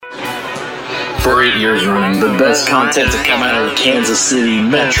For 8 years running, the best content to come out of the Kansas City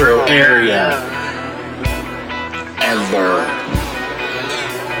metro area ever.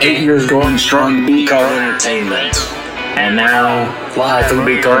 8 years going strong, B-Card Entertainment. And now, live from the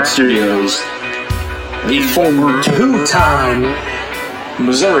B-Card Studios, the former two-time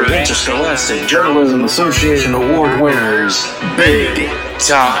Missouri Interscholastic Journalism Association Award winners, Big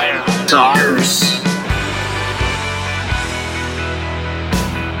Time Talkers.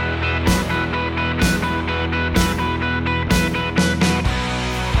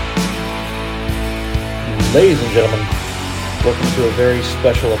 Ladies and gentlemen, welcome to a very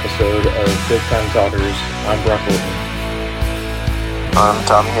special episode of Big Time Talkers. I'm Brock Wilton. I'm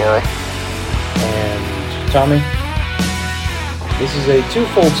Tommy Haley. And Tommy, this is a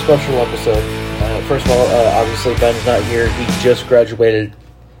twofold special episode. First of all, obviously Ben's not here. He just graduated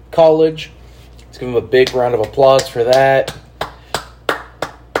college. Let's give him a big round of applause for that.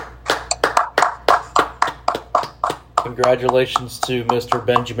 Congratulations to Mr.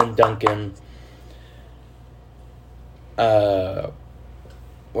 Benjamin Duncan.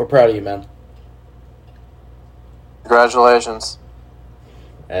 We're proud of you, man. Congratulations.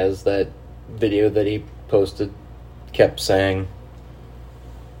 As that video that he posted kept saying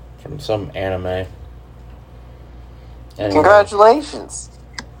from some anime. Anyway. Congratulations.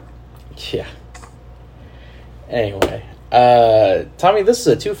 Yeah. Anyway, Tommy, this is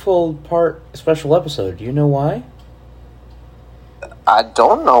a twofold part special episode. Do you know why? I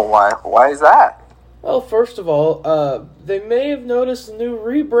don't know why. Why is that? Well, first of all, they may have noticed the new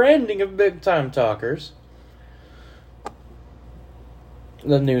rebranding of Big Time Talkers.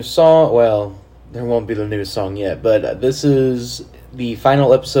 The new song, well, there won't be the new song yet, but this is the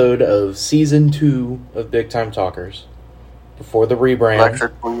final episode of Season 2 of Big Time Talkers. Before the rebrand.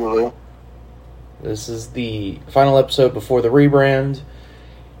 Electric Boogaloo. This is the final episode before the rebrand.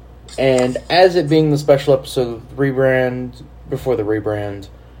 And as it being the special episode of the rebrand, before the rebrand,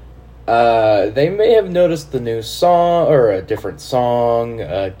 they may have noticed the new song, or a different song,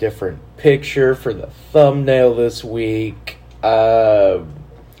 a different picture for the thumbnail this week. It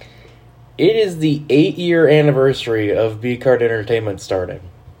is the 8-year anniversary of B-Card Entertainment starting.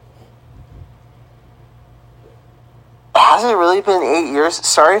 Has it really been 8 years?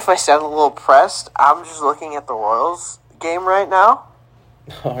 Sorry if I sound a little pressed. I'm just looking at the Royals game right now.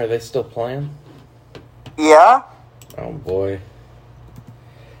 Are they still playing? Yeah. Oh boy.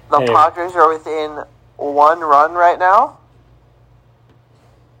 The Padres are within one run right now.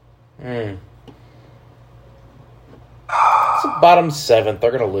 It's the bottom 7th.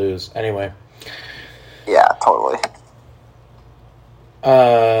 They're going to lose. Anyway. Yeah, totally.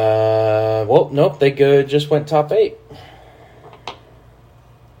 Well, nope. They just went top 8.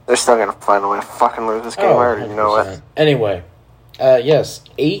 They're still going to find a way to fucking lose this game. I already know it. Anyway. Yes.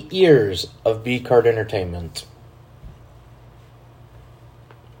 8 years of B-Card Entertainment.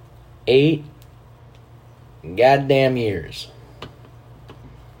 8 goddamn years.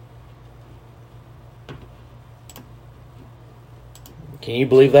 Can you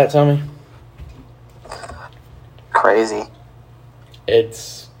believe that, Tommy? Crazy.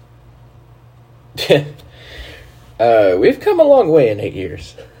 It's... we've come a long way in 8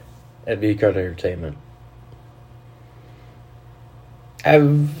 years at B-Card Entertainment.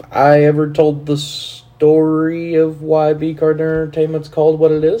 Have I ever told the story of why B-Card Entertainment's called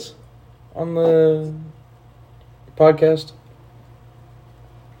what it is on the podcast?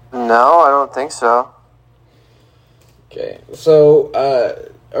 No, I don't think so. Okay, so,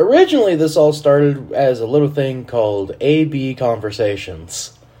 originally this all started as a little thing called AB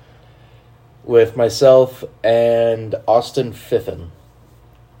Conversations with myself and Austin Fiffin,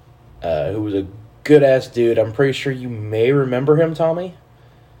 who was a good-ass dude. I'm pretty sure you may remember him, Tommy?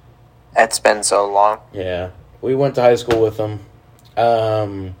 It's been so long. Yeah, we went to high school with him.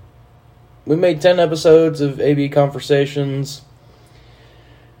 We made 10 episodes of AB Conversations.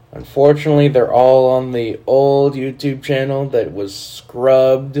 Unfortunately, they're all on the old YouTube channel that was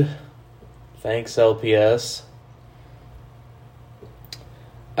scrubbed. Thanks, LPS.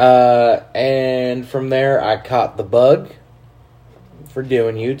 And from there, I caught the bug for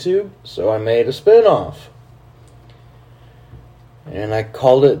doing YouTube, so I made a spin-off. And I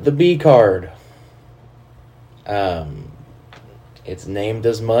called it the B-Card. It's named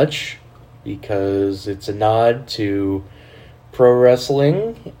as much because it's a nod to pro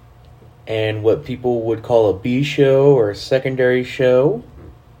wrestling and what people would call a B show or a secondary show.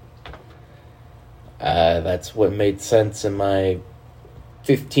 That's what made sense in my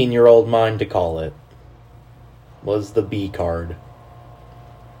 15-year-old mind to call it. Was the B card.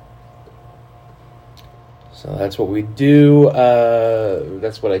 So that's what we do.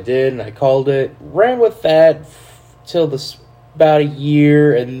 That's what I did, and I called it. Ran with that till about a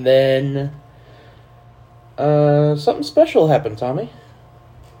year, and then something special happened, Tommy.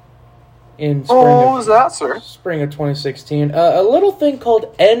 In spring what was that, sir? Spring of 2016. A little thing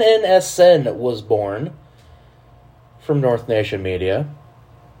called NNSN was born from North Nation Media.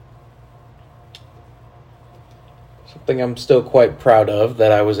 Something I'm still quite proud of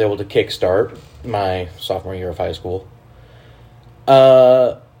that I was able to kickstart my sophomore year of high school.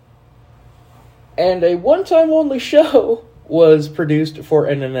 And a one-time only show was produced for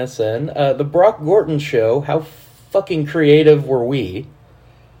NNSN. The Brock Gorton Show. How fucking creative were we?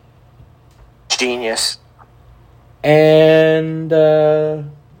 Genius. And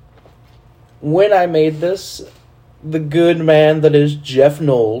when I made this, the good man that is Jeff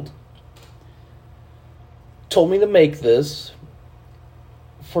Nold told me to make this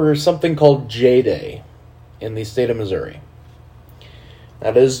for something called J-Day in the state of Missouri.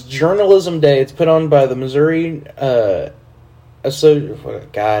 That is Journalism Day. It's put on by the Missouri God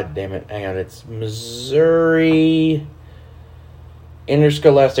damn it, hang on. It's Missouri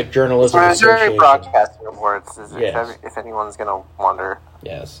Interscholastic Journalism Missouri Association. Broadcasting Awards, Yes. if anyone's going to wonder.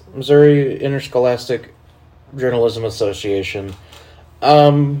 Yes. Missouri Interscholastic Journalism Association.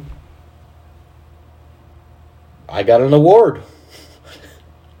 I got an award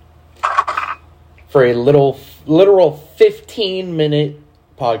for a literal 15-minute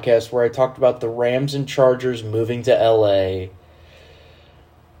podcast where I talked about the Rams and Chargers moving to LA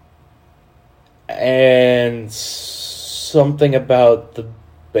and something about the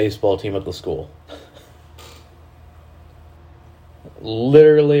baseball team at the school.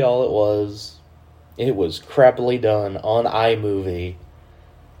 Literally all it was. It was crappily done on iMovie.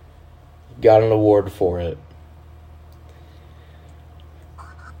 Got an award for it.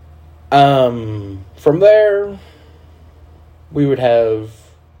 From there, we would have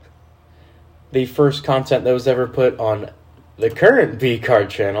the first content that was ever put on the current B-Card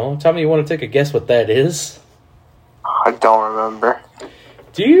channel. Tommy, you want to take a guess what that is? I don't remember.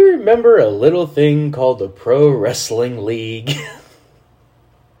 Do you remember a little thing called the Pro Wrestling League?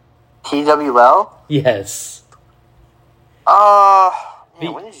 PWL? Yes.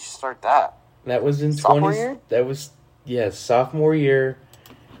 When did you start that? That was in Sophomore year? That was, yes, sophomore year.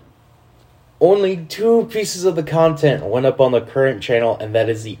 Only 2 pieces of the content went up on the current channel, and that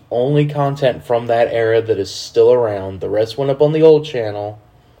is the only content from that era that is still around. The rest went up on the old channel,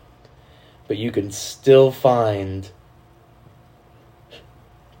 but you can still find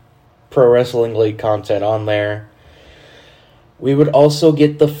Pro Wrestling League content on there. We would also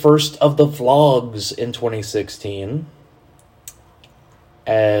get the first of the vlogs in 2016,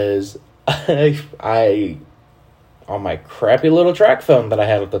 as I on my crappy little track phone that I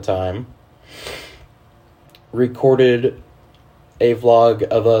had at the time, recorded a vlog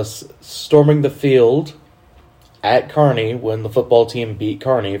of us storming the field at Kearney when the football team beat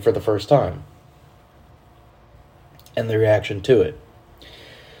Kearney for the first time, and the reaction to it.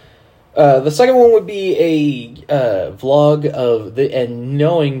 The second one would be a vlog of and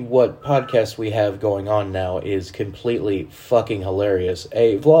knowing what podcast we have going on now is completely fucking hilarious.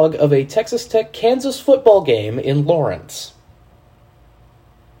 A vlog of a Texas Tech Kansas football game in Lawrence.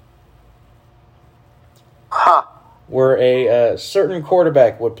 Huh. Where a certain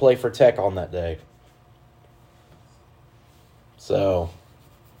quarterback would play for Tech on that day. So,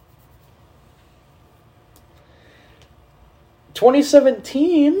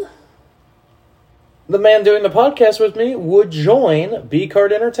 2017, the man doing the podcast with me would join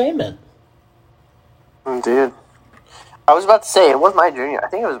B-Card Entertainment. Dude. I was about to say, it was my junior. I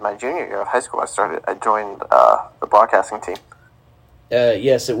think it was my junior year of high school I joined the broadcasting team.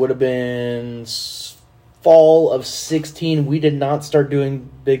 Yes, it would have been fall of 16. We did not start doing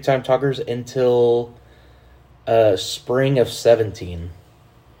Big Time Talkers until spring of 17.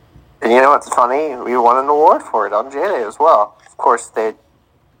 And you know what's funny? We won an award for it on J-Day as well. Of course,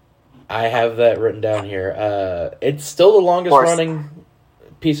 I have that written down here. It's still the longest running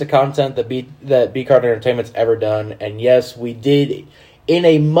piece of content that B-Card Entertainment's ever done. And yes, we did in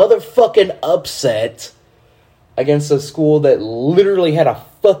a motherfucking upset against a school that literally had a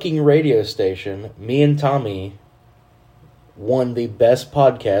fucking radio station. Me and Tommy won the best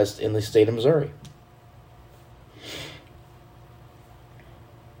podcast in the state of Missouri.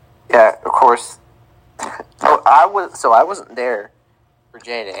 Yeah, of course. I wasn't there for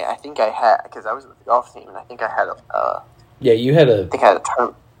J-Day. I think I had, because I was with the golf team, and I think I had yeah, you had a...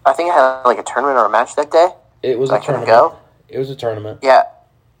 I think I had like a tournament or a match that day. It was so a I couldn't tournament. go. It was a tournament. Yeah.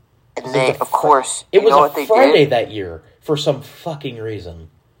 And they, of course... It was what a they Friday did? that year, for some fucking reason.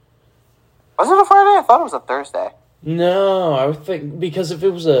 Was it a Friday? I thought it was a Thursday. No, I would think, because if it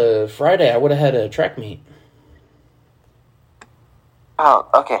was a Friday, I would have had a track meet. Oh,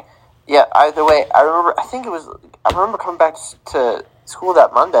 okay. Yeah, either way, I remember coming back to school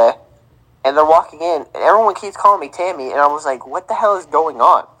that Monday, and they're walking in, and everyone keeps calling me Tammy, and I was like, what the hell is going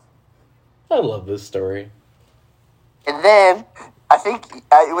on? I love this story. And then, I think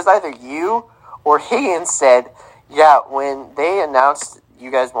it was either you or Higgins said, yeah, when they announced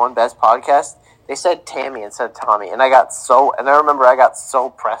you guys won Best Podcast, they said Tammy instead of Tommy, and I remember I got so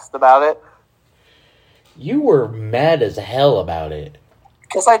pressed about it. You were mad as hell about it.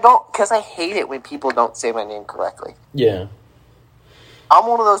 Because I hate it when people don't say my name correctly. Yeah. I'm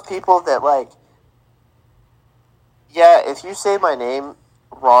one of those people that, like, yeah, if you say my name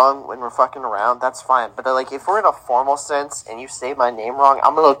wrong when we're fucking around, that's fine. But, like, if we're in a formal sense and you say my name wrong,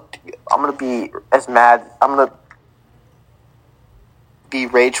 I'm gonna be as mad. I'm gonna be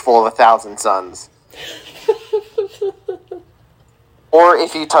rageful of 1,000 suns. Or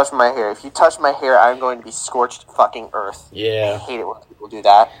if you touch my hair. If you touch my hair, I'm going to be scorched fucking earth. Yeah. I hate it when people do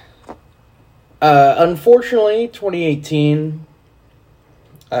that. Unfortunately, 2018...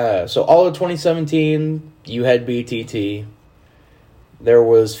 so all of 2017, you had BTT. There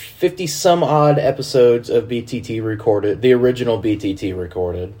was 50-some-odd episodes of BTT recorded. The original BTT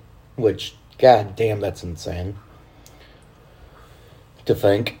recorded. Which, god damn, that's insane to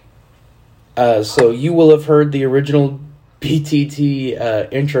think. So you will have heard the original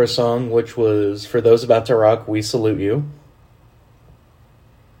BTT intro song, which was For Those About to Rock, We Salute You.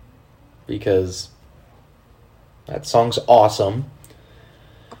 Because that song's awesome.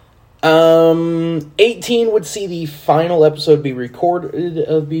 18 would see the final episode be recorded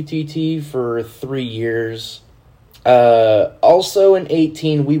of BTT for 3 years. Also in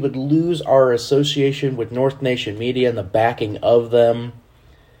 18, we would lose our association with North Nation Media and the backing of them.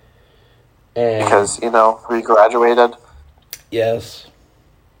 And because, we graduated. Yes.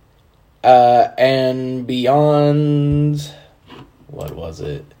 And beyond, what was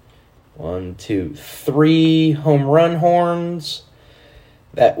it? 1, 2, 3 home run horns.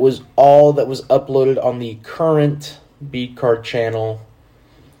 That was all that was uploaded on the current Beat Card channel.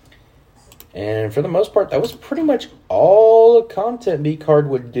 And for the most part, that was pretty much all the content Beat Card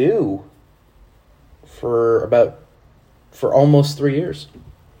would do for almost 3 years.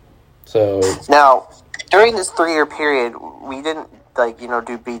 So now, during this 3-year period, we didn't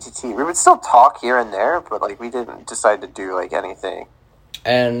do BTT. We would still talk here and there, but we didn't decide to do anything.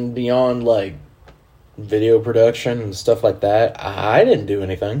 And beyond video production and stuff like that, I didn't do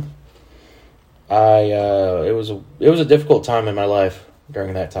anything. It was a difficult time in my life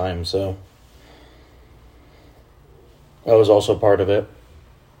during that time, so I was also part of it.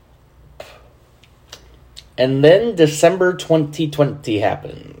 And then December 2020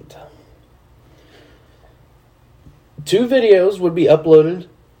 happened. 2 videos would be uploaded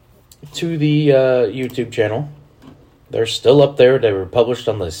to the YouTube channel. They're still up there. They were published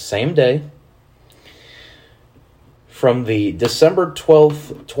on the same day. From the December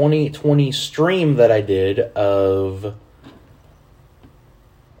 12th, 2020 stream that I did of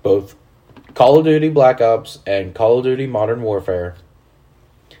both Call of Duty Black Ops and Call of Duty Modern Warfare.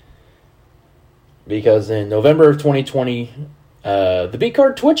 Because in November of 2020, the Beat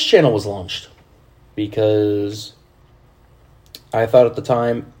Card Twitch channel was launched. Because I thought at the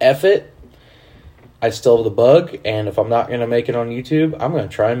time, F it, I still have the bug, and if I'm not going to make it on YouTube, I'm going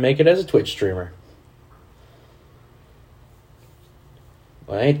to try and make it as a Twitch streamer.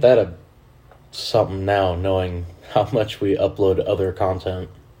 Well, ain't that something now, knowing how much we upload other content?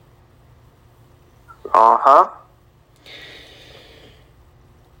 Uh-huh.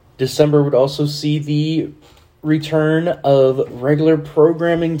 December would also see the return of regular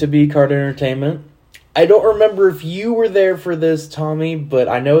programming to Beat Card Entertainment. I don't remember if you were there for this, Tommy, but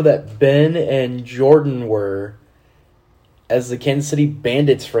I know that Ben and Jordan were, as the Kansas City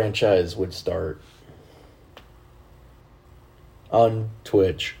Bandits franchise would start on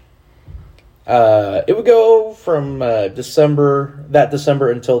Twitch. It would go from December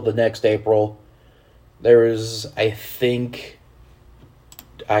until the next April. There was, I think,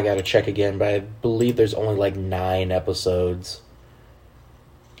 I gotta check again, but I believe there's only 9 episodes.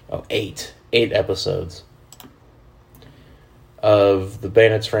 Oh, 8 episodes of the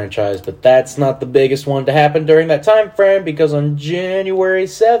Bandits franchise, but that's not the biggest one to happen during that time frame, because on January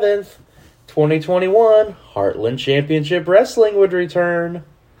 7th, 2021, Heartland Championship Wrestling would return.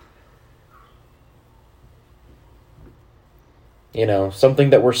 Something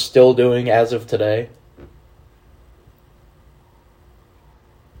that we're still doing as of today.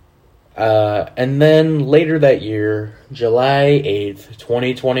 And then later that year, July 8th,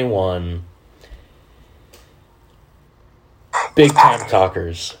 2021, Big Time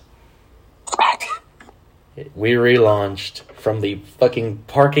Talkers. Back. We relaunched from the fucking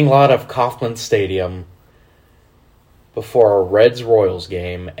parking lot of Kauffman Stadium before our Reds-Royals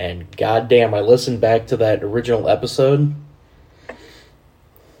game, and goddamn, I listened back to that original episode.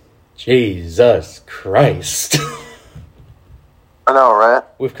 Jesus Christ. I know, right?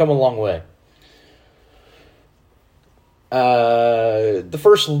 We've come a long way. The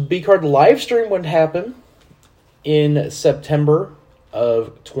first B-Card live stream would happen in September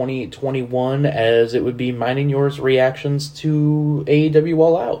of 2021, as it would be mine and yours reactions to AEW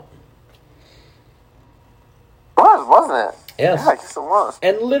All Out. It was, wasn't it? Yes. Yeah, I guess it was.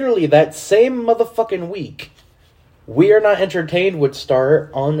 And literally that same motherfucking week, We Are Not Entertained would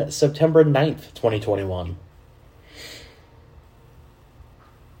start on September 9th, 2021.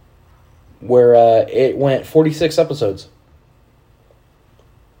 Where it went 46 episodes.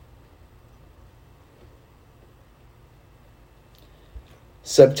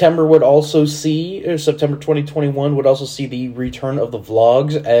 September 2021 would also see the return of the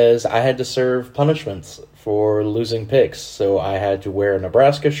vlogs, as I had to serve punishments for losing picks. So I had to wear a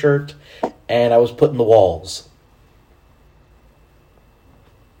Nebraska shirt, and I was put in the walls.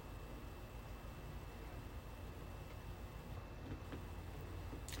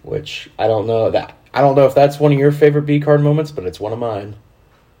 Which, I don't know if that's one of your favorite B-Card moments, but it's one of mine.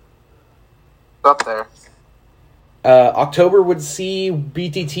 Up there. October would see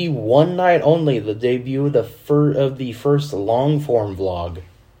BTT One Night Only, the debut of the first long-form vlog.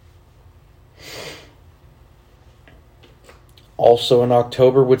 Also in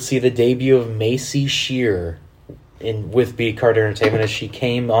October would see the debut of Macy Shear with B-Card Entertainment, as she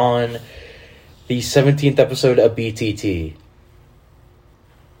came on the 17th episode of BTT.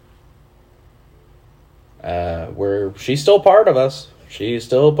 Where she's still part of us. She's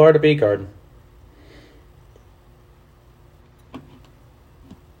still part of B-Card.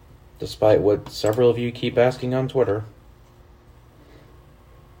 Despite what several of you keep asking on Twitter.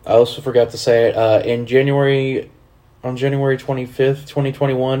 I also forgot to say, on January 25th,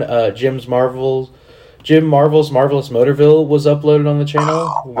 2021, Jim Marvel's Marvelous Motorville was uploaded on the channel.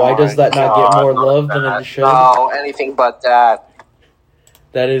 Why does that not get more love than it should? No, anything but that.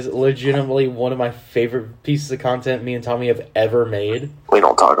 That is legitimately one of my favorite pieces of content me and Tommy have ever made. We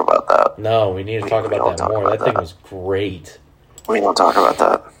don't talk about that. No, we need to talk about that more. That thing was great. We don't talk about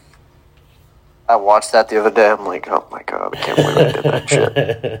that. I watched that the other day. I'm like, oh my god, I can't believe I did that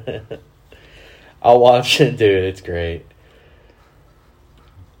shit. I'll watch it, dude. It's great.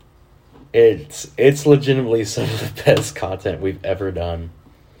 It's legitimately some of the best content we've ever done.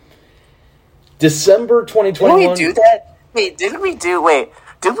 December 2021. Didn't we do that?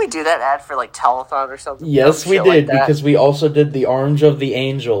 Didn't we do that ad for like Telethon or something? Yes, we did, like because we also did the Orange of the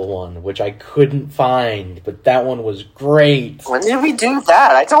Angel one, which I couldn't find, but that one was great. When did we do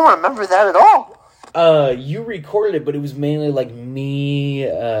that? I don't remember that at all. You recorded it, but it was mainly like me,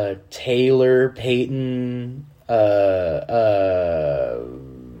 Taylor, Peyton,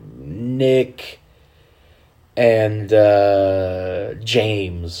 Nick, and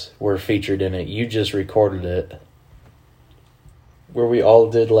James were featured in it. You just recorded it. Where we all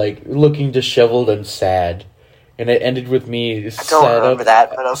did, like, looking disheveled and sad. And it ended with me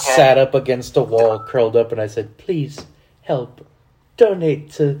sat up against a wall, curled up, and I said, please, help. Donate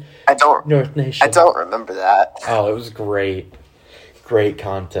to North Nation. I don't remember that. Oh, it was great. Great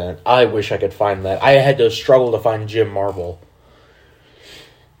content. I wish I could find that. I had to struggle to find Jim Marvel.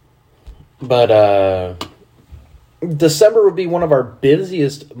 But, December would be one of our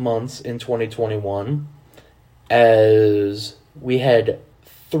busiest months in 2021, as we had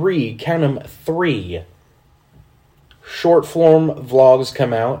three short form vlogs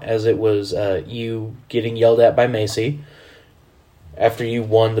come out, as it was you getting yelled at by Macy after you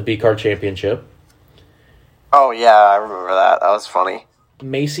won the B-Card Championship. Oh yeah, I remember that. That was funny.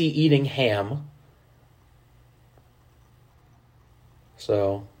 Macy eating ham.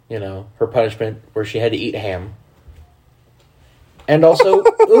 So, her punishment where she had to eat ham. And also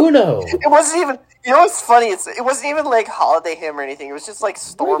Uno. It wasn't even... You know what's funny? It wasn't even like holiday ham or anything. It was just like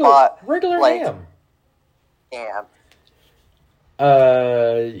store-bought... Regular like, ham. Ham.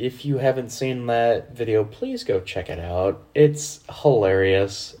 If you haven't seen that video, please go check it out. It's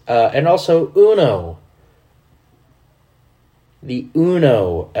hilarious. And also Uno. The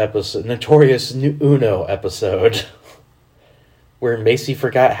Uno episode, notorious Uno episode, where Macy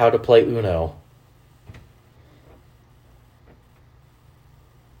forgot how to play Uno.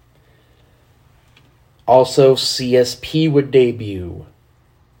 Also, CSP would debut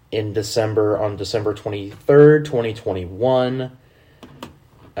on December 23rd, 2021.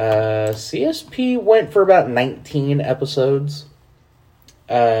 CSP went for about 19 episodes.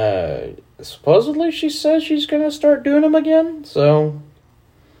 Supposedly she says she's going to start doing them again, so...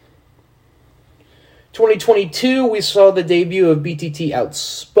 2022, we saw the debut of BTT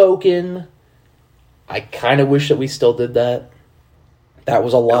Outspoken. I kind of wish that we still did that. That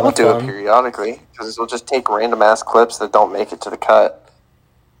was a lot of fun. We'll do it periodically, because we'll just take random-ass clips that don't make it to the cut.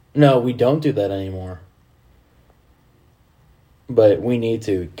 No, we don't do that anymore. But we need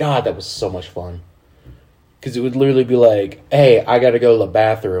to. God, that was so much fun. Because it would literally be like, hey, I gotta go to the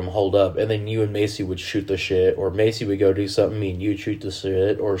bathroom, hold up. And then you and Macy would shoot the shit. Or Macy would go do something, me and you'd shoot the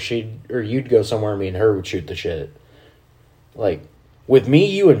shit. Or you'd go somewhere, me and her would shoot the shit. Like, with me,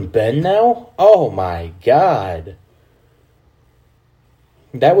 you, and Ben now? Oh my god.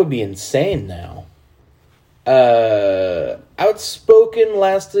 That would be insane now. Outspoken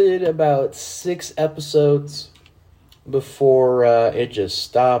lasted about 6 episodes before it just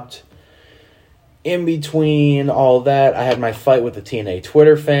stopped. In between all that, I had my fight with the TNA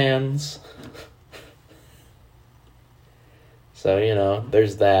Twitter fans. So, you know,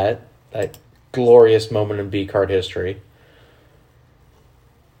 there's that glorious moment in B-Card history.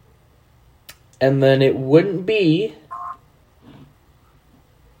 And then it wouldn't be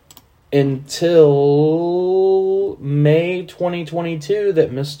until May 2022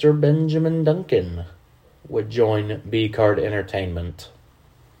 that Mr. Benjamin Duncan would join B-Card Entertainment.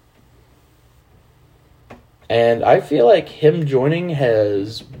 And I feel like him joining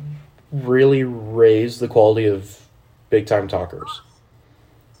has really raised the quality of Big Time Talkers.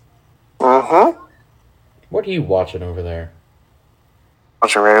 Mm-hmm. What are you watching over there?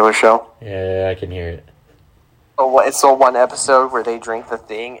 Watch a regular show. Yeah, I can hear it. Oh, it's the one episode where they drink the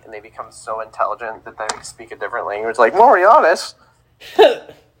thing and they become so intelligent that they speak a different language, like Morianis.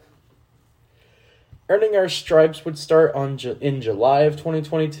 Earning Our Stripes would start in July of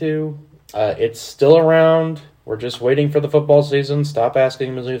 2022. It's still around. We're just waiting for the football season. Stop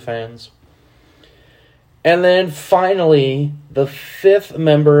asking Mizzou fans. And then finally, the 5th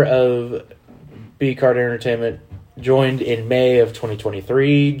member of B-Card Entertainment joined in May of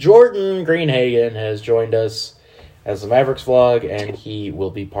 2023. Jordan Greenhagen has joined us as the Mavericks vlog, and he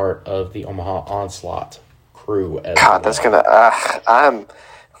will be part of the Omaha Onslaught crew as well. God, that's gonna... I'm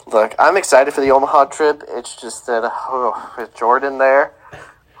excited for the Omaha trip. It's just that with Jordan there...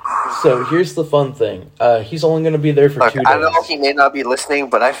 So here's the fun thing. He's only going to be there for 2 days. I know he may not be listening,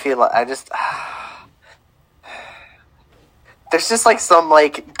 but I feel like there's just like some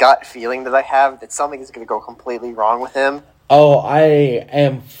like gut feeling that I have that something is going to go completely wrong with him. Oh, I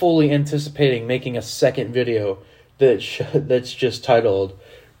am fully anticipating making a second video that's just titled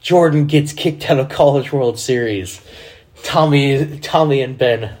 "Jordan Gets Kicked Out of College World Series." Tommy and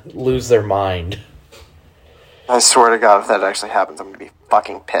Ben lose their mind. I swear to God, if that actually happens, I'm going to be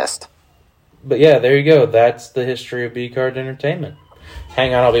fucking pissed. But yeah, there you go. That's the history of B-Card Entertainment.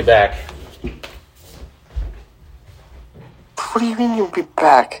 Hang on, I'll be back. What do you mean you'll be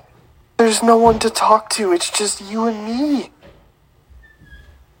back? There's no one to talk to. It's just you and me.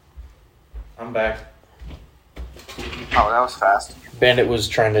 I'm back. Oh, that was fast. Bandit was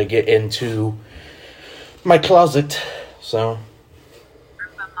trying to get into my closet, so...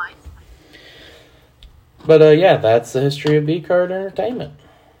 But yeah, that's the history of B-Card Entertainment.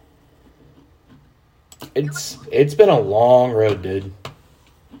 It's been a long road, dude.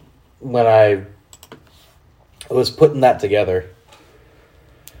 When I was putting that together,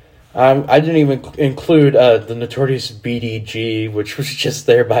 I didn't even include the notorious BDG, which was just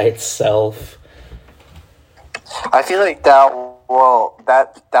there by itself. I feel like that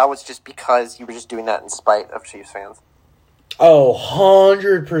was just because you were just doing that in spite of Chiefs fans. Oh,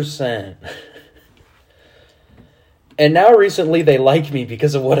 100%. And now recently they like me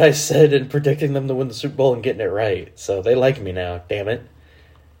because of what I said in predicting them to win the Super Bowl and getting it right. So they like me now, damn it.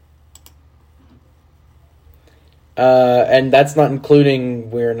 And that's not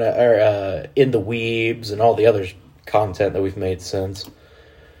including In the Weebs and all the other content that we've made since.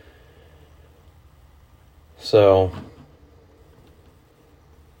 So,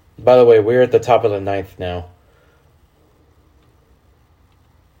 by the way, we're at the top of the 9th now.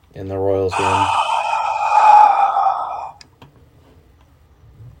 In the Royals win.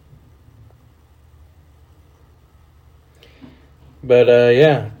 But,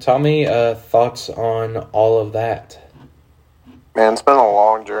 yeah, Tommy, thoughts on all of that? Man, it's been a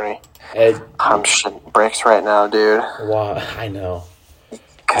long journey. I'm shitting bricks right now, dude. Wow, I know.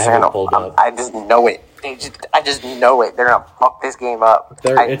 Because I just know it. I just know it. They're going to fuck this game up.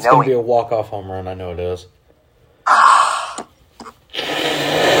 It's going to be a walk-off home run. I know it is.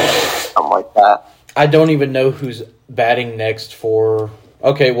 Something like that. I don't even know who's batting next for...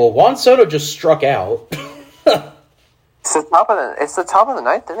 Okay, well, Juan Soto just struck out. It's the top of the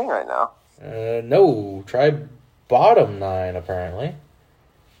ninth inning right now. No, try bottom 9 apparently,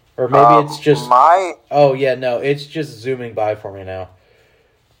 or maybe it's just my. Oh yeah, no, it's just zooming by for me now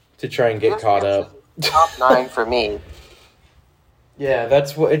to try and get caught up. Top 9 for me. Yeah,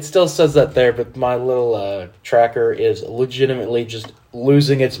 that's what it still says that there, but my little tracker is legitimately just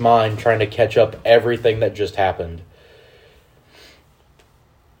losing its mind trying to catch up everything that just happened.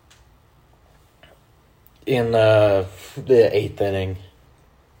 In the 8th inning.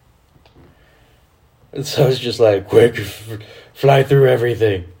 So it's just like, quick, fly through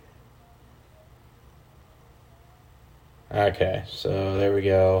everything. Okay, so there we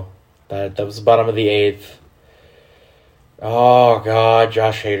go. That was the bottom of the 8th. Oh, God,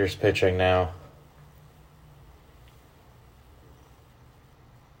 Josh Hader's pitching now.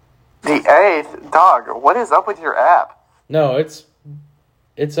 The 8th? Dog, what is up with your app? No, it's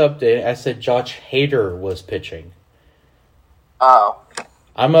updated. I said Josh Hader was pitching. Oh.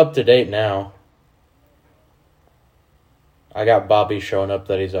 I'm up to date now. I got Bobby showing up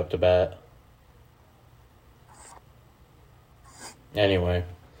that he's up to bat. Anyway.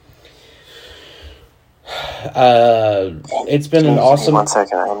 It's been an awesome... 1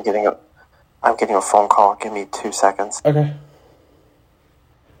 second, I'm getting a phone call. Give me 2 seconds. Okay.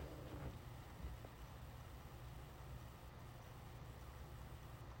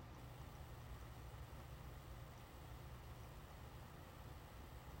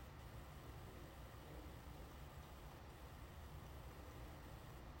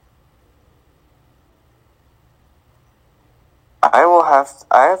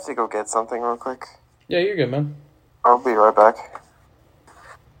 I have to go get something real quick. Yeah, you're good, man. I'll be right back.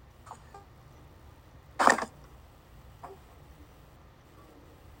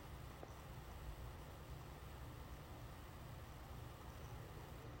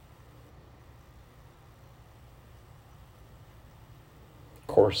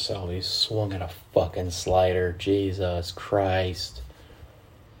 Corselli swung at a fucking slider. Jesus Christ.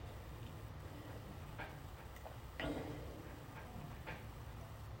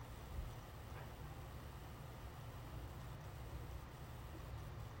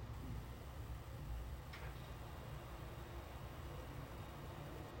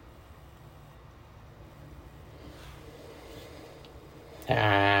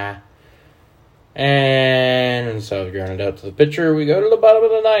 And so grounded out to the pitcher. We go to the bottom of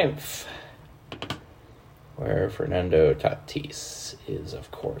the 9th, where Fernando Tatis is,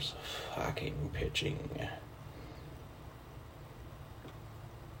 of course, fucking pitching.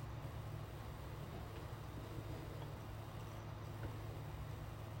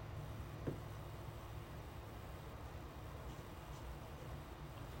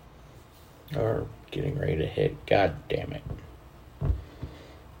 Or getting ready to hit. God damn it.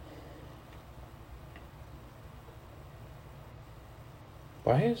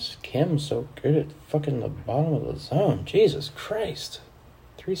 Why is Kim so good at fucking the bottom of the zone? Jesus Christ.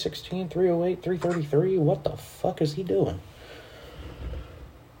 316, 308, 333? What the fuck is he doing?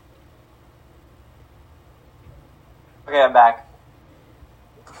 Okay, I'm back.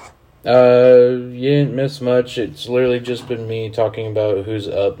 You didn't miss much. It's literally just been me talking about who's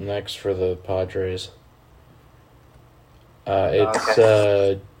up next for the Padres. It's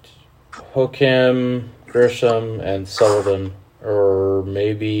Hokim, Grisham, and Sullivan. Or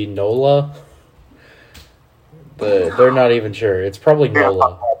maybe Nola. But they're not even sure. It's probably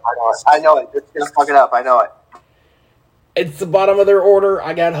Nola. I know it. It's gonna fuck it up. I know it. It's the bottom of their order.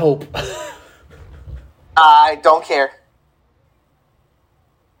 I got hope. I don't care.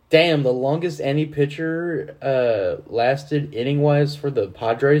 Damn, the longest any pitcher lasted inning-wise for the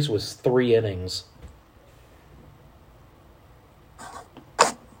Padres was 3 innings.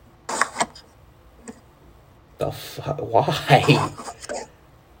 The fuck? Why?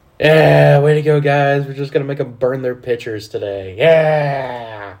 Yeah, way to go, guys. We're just going to make them burn their pitchers today.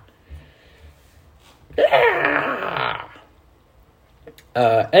 Yeah! Yeah!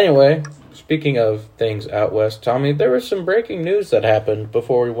 Anyway, speaking of things out west, Tommy, there was some breaking news that happened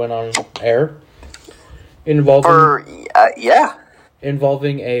before we went on air. Involving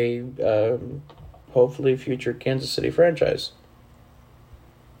a hopefully future Kansas City franchise.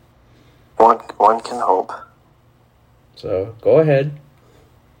 One can hope. So, go ahead.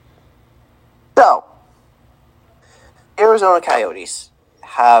 So, Arizona Coyotes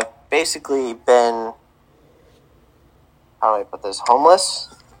have basically been, how do I put this,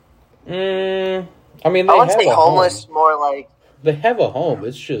 homeless? I mean, I wouldn't say homeless, more like... They have a home.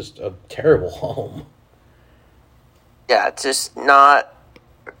 It's just a terrible home. Yeah, it's just not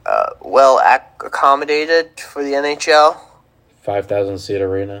well accommodated for the NHL. 5,000 seat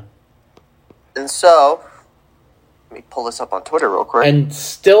arena. And so, Let me pull this up on Twitter real quick. And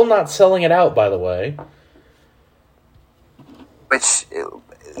still not selling it out, by the way.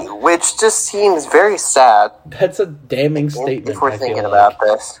 Which just seems very sad. That's a damning statement. If we're thinking about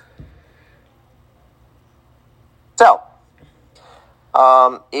this. So,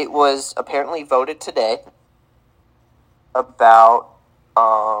 it was apparently voted today about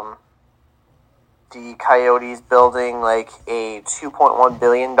the Coyotes building like a $2.1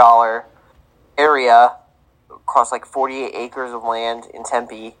 billion area across like 48 acres of land in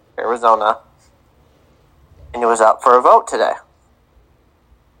Tempe, Arizona. And it was up for a vote today.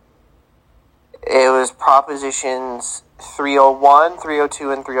 It was Propositions 301,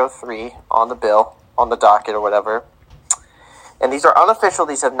 302, and 303 on the bill, on the docket or whatever. And these are unofficial.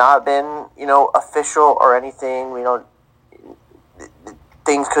 These have not been, official or anything.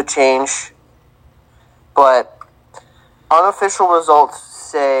 Things could change. But unofficial results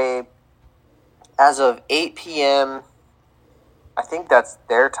say as of 8 p.m., I think that's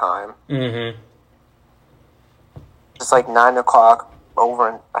their time. Mm-hmm. It's like 9 o'clock over,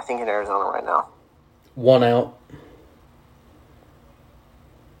 in Arizona right now. 1 out.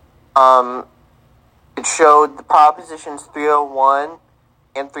 It showed the Propositions 301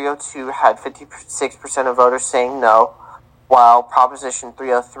 and 302 had 56% of voters saying no, while Proposition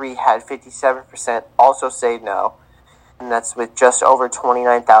 303 had 57% also say no, and that's with just over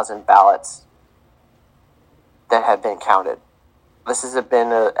 29,000 ballots that had been counted. This has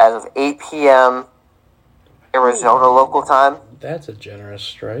been as of 8 p.m. Arizona local time. That's a generous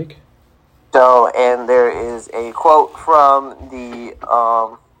strike. So, and there is a quote from the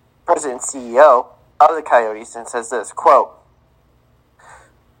president and CEO of the Coyotes, and says this, quote,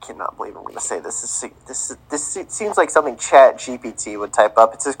 cannot believe I'm going to say this. This seems like something Chat GPT would type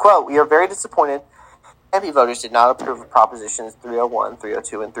up. It says, quote, we are very disappointed Tempe voters did not approve of Propositions 301,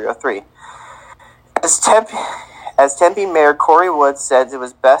 302, and 303. As Tempe Mayor Corey Woods said, it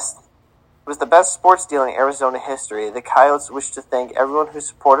was the best sports deal in Arizona history. The Coyotes wish to thank everyone who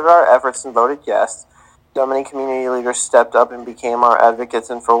supported our efforts and voted yes. So many community leaders stepped up and became our advocates,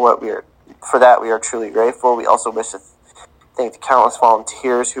 and for that we are truly grateful. We also wish to thank the countless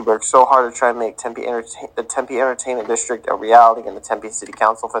volunteers who worked so hard to try and make the Tempe Entertainment District a reality, and the Tempe City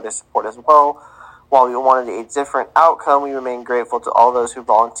Council for their support as well. While we wanted a different outcome, we remain grateful to all those who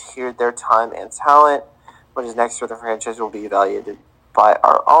volunteered their time and talent. What is next for the franchise will be evaluated by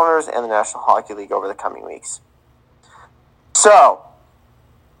our owners and the National Hockey League over the coming weeks. So,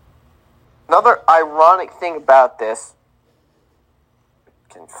 another ironic thing about this,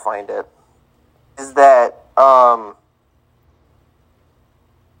 I can find it, is that,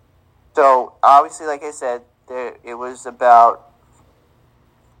 so obviously, like I said, it was about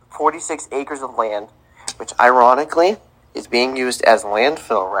 46 acres of land, which ironically is being used as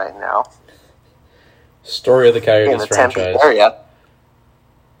landfill right now. Story of the Coyotes in the franchise. Tempe area.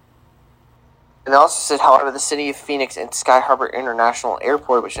 And it also said, however, the city of Phoenix and Sky Harbor International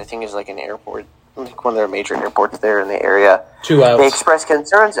Airport, which I think is like an airport, like one of their major airports there in the area, 2 outs. They expressed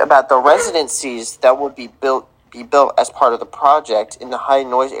concerns about the residencies that would be built as part of the project in the high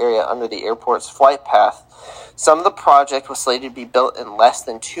noise area under the airport's flight path. Some of the project was slated to be built in less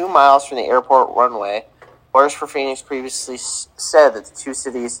than 2 miles from the airport runway. Lawyers for Phoenix previously said that the two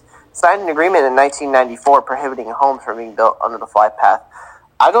cities signed an agreement in 1994 prohibiting homes from being built under the flight path.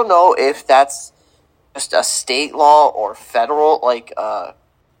 I don't know if that's just a state law or federal law,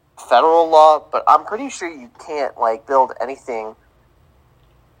 but I'm pretty sure you can't build anything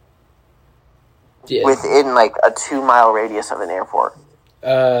within like a 2 mile radius of an airport.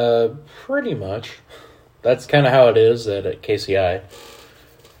 Pretty much. That's kind of how it is at KCI.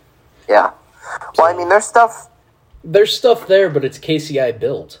 Yeah. Well, I mean, there's stuff. There's stuff there, but it's KCI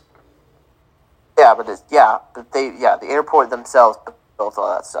built. Yeah, but the airport themselves built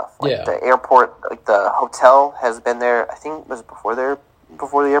all that stuff. The airport, the hotel has been there. I think it was before the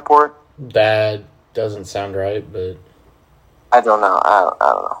airport. That doesn't sound right, but I don't know. I don't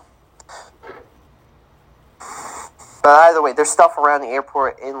know. But either way, there's stuff around the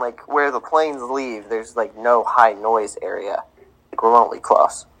airport in where the planes leave. There's no high noise area, remotely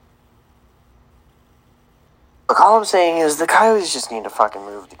close. Look, all I'm saying is the Coyotes just need to fucking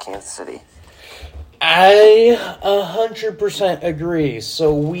move to Kansas City. I 100% agree.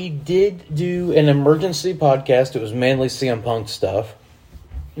 So we did do an emergency podcast. It was mainly CM Punk stuff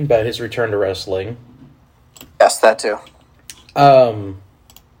about his return to wrestling. Yes, that too.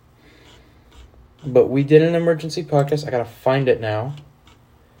 But we did an emergency podcast. I gotta find it now.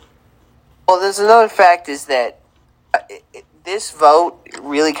 Well, there's another fact is that this vote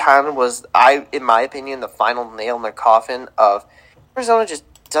really kind of was, in my opinion, the final nail in the coffin of Arizona just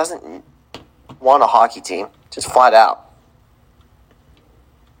doesn't want a hockey team. Just flat out.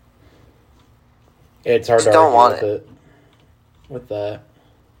 It's hard Just to don't argue want with that.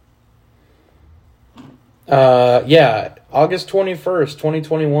 Yeah, August 21st,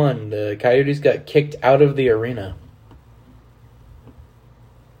 2021, the Coyotes got kicked out of the arena.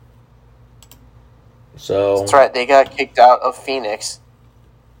 So That's right, they got kicked out of Phoenix.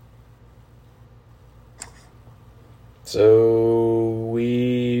 So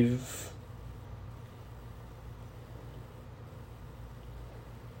we've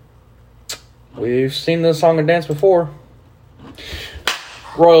seen this song and dance before.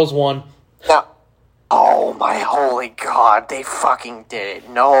 Royals won. Now, oh my holy god, they fucking did it.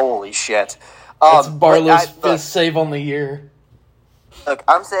 No, holy shit. It's Barlow's fifth save on the year. Look,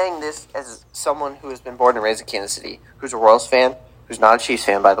 I'm saying this as someone who has been born and raised in Kansas City, who's a Royals fan, who's not a Chiefs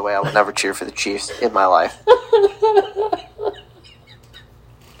fan, by the way. I will never cheer for the Chiefs in my life.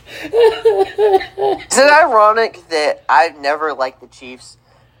 Is it ironic that I've never liked the Chiefs,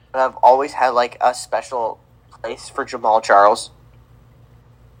 but I've always had like a special place for Jamal Charles?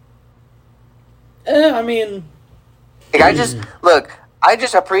 I mean, Like, I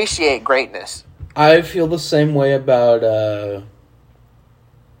just appreciate greatness. I feel the same way about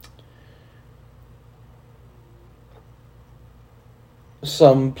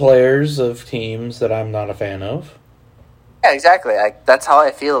some players of teams that I'm not a fan of. Yeah, exactly. That's how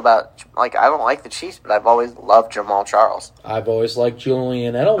I feel about, like, I don't like the Chiefs, but I've always loved Jamal Charles. I've always liked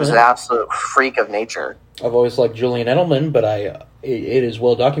Julian He was an Edelman. absolute freak of nature. I've always liked Julian Edelman, but it is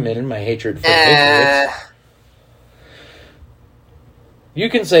well documented my hatred for the Patriots. You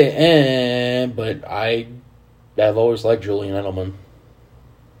can say but I have always liked Julian Edelman.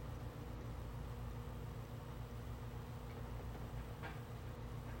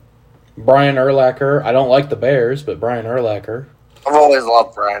 Brian Urlacher. I don't like the Bears, but Brian Urlacher. I've always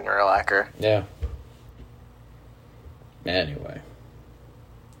loved Brian Urlacher. Yeah. Anyway.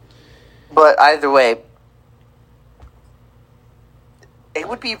 But either way, it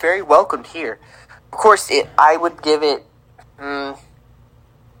would be very welcomed here. Of course, I would give it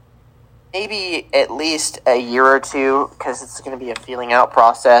maybe at least a year or two, because it's going to be a feeling out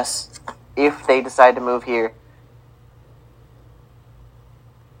process if they decide to move here.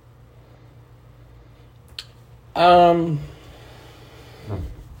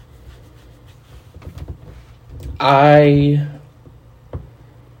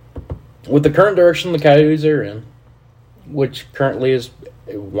 With the current direction the Coyotes are in, which currently is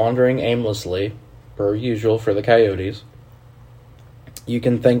wandering aimlessly, per usual for the Coyotes, you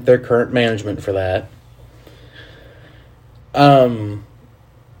can thank their current management for that. I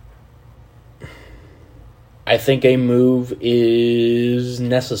think a move is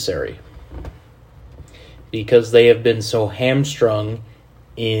necessary because they have been so hamstrung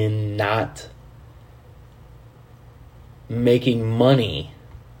in not making money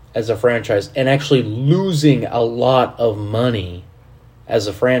as a franchise and actually losing a lot of money as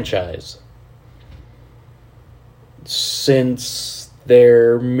a franchise since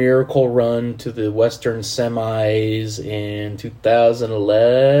their miracle run to the Western semis in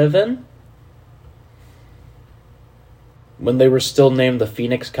 2011 when they were still named the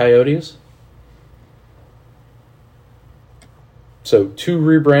Phoenix Coyotes. So 2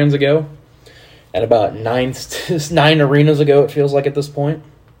 rebrands ago and about 9 arenas ago, it feels like at this point.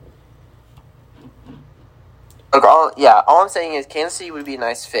 Look, all I'm saying is Kansas City would be a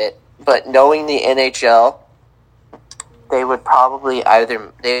nice fit, but knowing the NHL, they would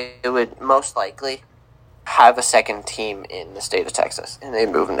most likely have a second team in the state of Texas, and they'd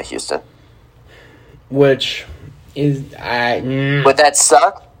move into Houston. Which is... Would that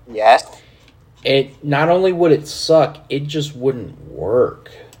suck? Yes. It not only would it suck, it just wouldn't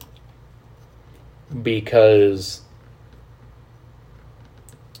work. Because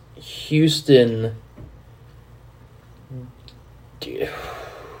Houston's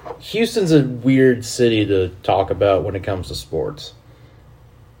a weird city to talk about when it comes to sports.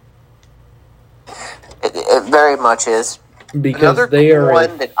 It very much is. Because another they are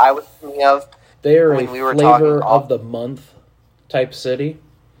one that I was thinking of. They are when a we were flavor of the month type city.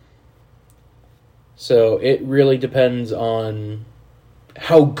 So it really depends on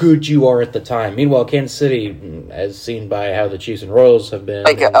how good you are at the time. Meanwhile, Kansas City, as seen by how the Chiefs and Royals have been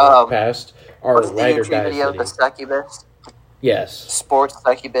in the past, are what's the ride or YouTube die video, city. the Succubus? Yes. Sports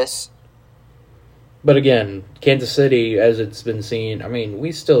Succubus. But again, Kansas City, as it's been seen, I mean,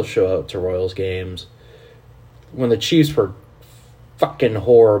 we still show up to Royals games. When the Chiefs were fucking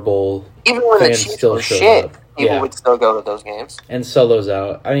horrible, even when the fans Chiefs still were showed shit, up. people Yeah. would still go to those games. And sell those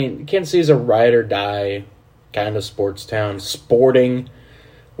out. I mean, Kansas City's a ride or die kind of sports town. Sporting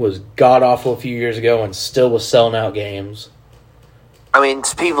was god-awful a few years ago and still was selling out games. I mean,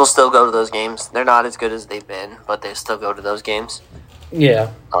 people still go to those games. They're not as good as they've been, but they still go to those games.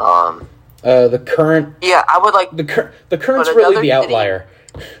 Yeah. The current... Yeah, I would like... The current's really the outlier.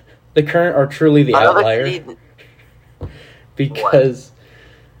 The current are truly the outlier. Because...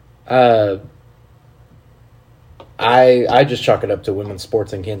 I just chalk it up to women's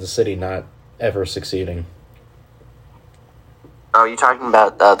sports in Kansas City not ever succeeding. Oh, you talking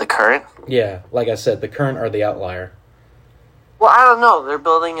about the current? Yeah, like I said, the current are the outlier. Well, I don't know. They're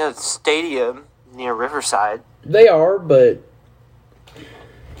building a stadium near Riverside. They are, but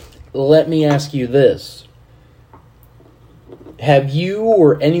let me ask you this. Have you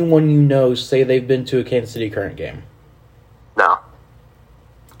or anyone you know say they've been to a Kansas City Current game? No.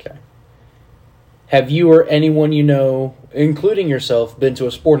 Okay. Have you or anyone you know, including yourself, been to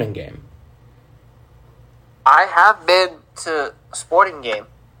a sporting game? I have been to a sporting game.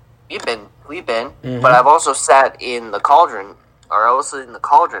 We've been, Mm-hmm. but I've also sat in the Cauldron, or I was in the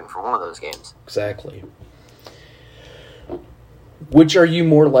Cauldron for one of those games. Exactly. Which are you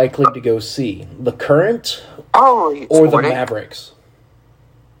more likely to go see? The Current or the Mavericks?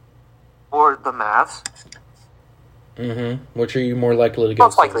 Or the Mavs. Mm-hmm. Which are you more likely to go see?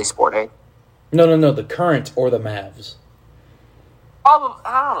 Most likely Sporting. No. The Current or the Mavs? Probably,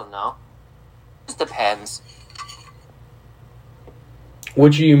 I don't know. Just depends.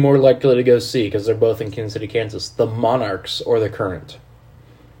 Which are you more likely to go see? Because they're both in Kansas City, Kansas. The Monarchs or the Current?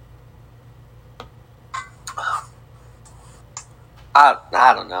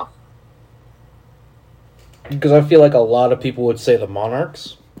 I don't know. Because I feel like a lot of people would say the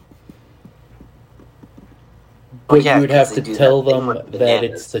Monarchs. But you would have to tell them that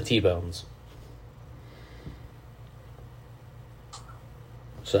it's the T-Bones.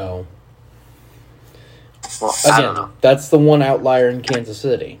 So, well, I don't know. That's the one outlier in Kansas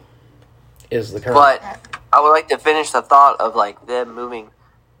City, is the Current. But I would like to finish the thought of like them moving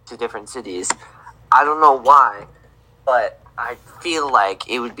to different cities. I don't know why, but I feel like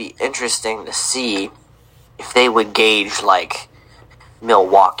it would be interesting to see if they would gauge like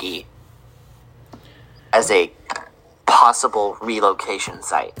Milwaukee as a possible relocation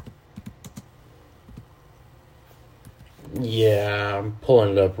site. Yeah, I'm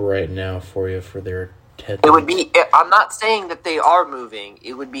pulling it up right now for you for their TED. It would be. I'm not saying that they are moving.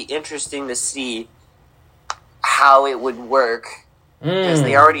 It would be interesting to see how it would work because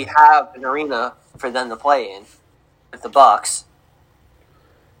they already have an arena for them to play in with the Bucks.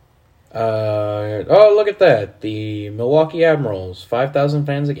 Oh, look at that! The Milwaukee Admirals, 5,000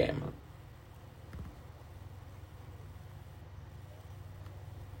 fans a game.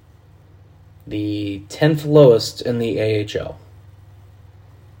 The 10th lowest in the AHL.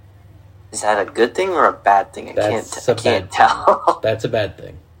 Is that a good thing or a bad thing? I can't tell. That's a bad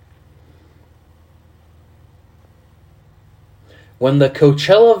thing. When the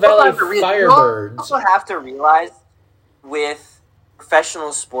Coachella Valley Firebirds... You also have to realize with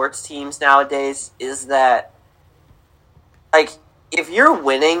professional sports teams nowadays is that, like, if you're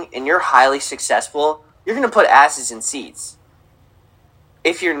winning and you're highly successful, you're going to put asses in seats.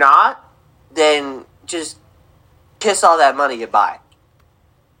 If you're not, then just kiss all that money goodbye.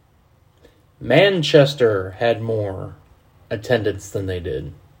 Manchester had more attendance than they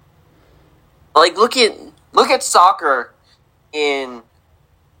did. Like, look at soccer in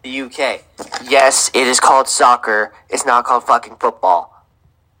the UK. Yes, it is called soccer. It's not called fucking football.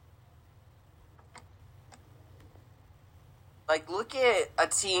 Like, look at a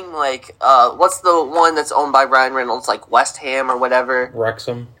team like, what's the one that's owned by Ryan Reynolds, like West Ham or whatever?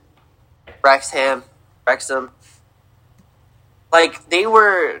 Wrexham. Like, they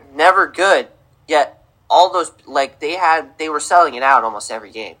were never good, yet all those, like, they were selling it out almost every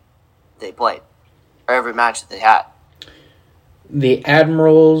game they played, or every match that they had. The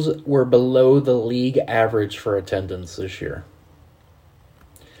Admirals were below the league average for attendance this year.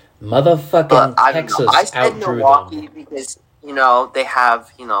 Motherfucking Texas I said outdrew Milwaukee them. because, they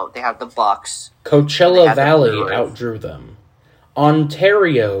have the Bucks. Coachella Valley outdrew them.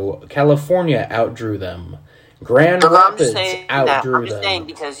 Ontario, California outdrew them. Grand Rapids outdrew them. Saying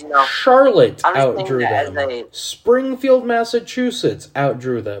because, Charlotte outdrew them. Springfield, Massachusetts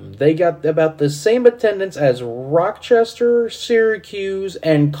outdrew them. They got about the same attendance as Rochester, Syracuse,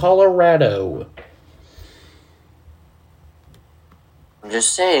 and Colorado. I'm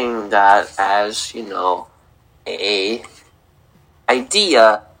just saying that as, a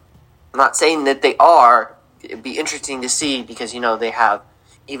idea. I'm not saying that they are. It'd be interesting to see because, they have,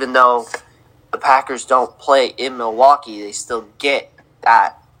 even though the Packers don't play in Milwaukee, they still get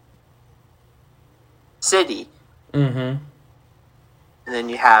that city. Mm-hmm. and then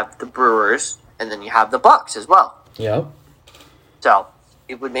you have the Brewers, and then you have the Bucks as well. Yep. So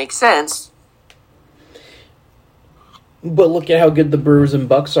it would make sense. But look at how good the Brewers and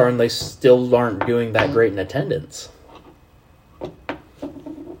Bucks are, and they still aren't doing that great in attendance.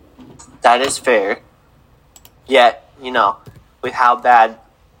 That is fair. Yet, with how bad,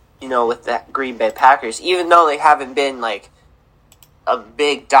 with the Green Bay Packers, even though they haven't been like a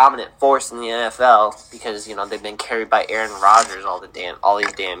big dominant force in the NFL because they've been carried by Aaron Rodgers all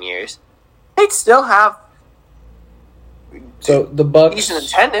these damn years, they'd still have So the Bucks, decent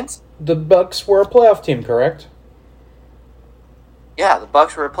attendance. The Bucks were a playoff team, correct? Yeah, the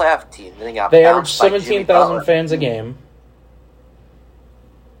Bucks were a playoff team. Then they averaged 17,000 fans a game.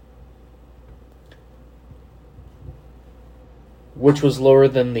 Which was lower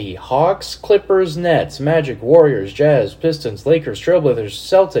than the Hawks, Clippers, Nets, Magic, Warriors, Jazz, Pistons, Lakers, Trailblazers,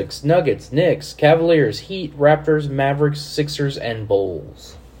 Celtics, Nuggets, Knicks, Cavaliers, Heat, Raptors, Mavericks, Sixers, and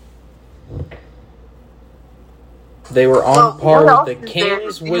Bulls. They were on par with the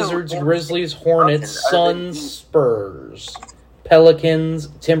Kings, Wizards, Grizzlies, Hornets, Suns, Spurs, Pelicans,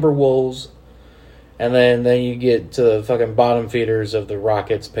 Timberwolves, and then you get to the fucking bottom feeders of the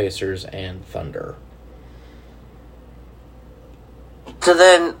Rockets, Pacers, and Thunder. So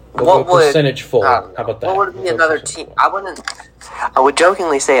then, what would percentage full? How about that? What would be another team? I would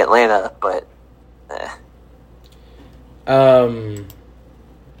jokingly say Atlanta, but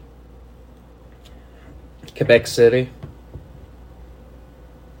Quebec City.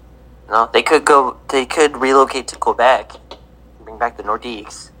 No, they could relocate to Quebec, bring back the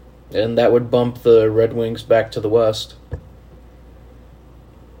Nordiques, and that would bump the Red Wings back to the West.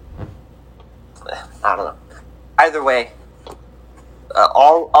 I don't know. Either way.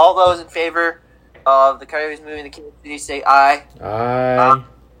 All those in favor of the Coyotes moving to Kansas City say aye. Aye.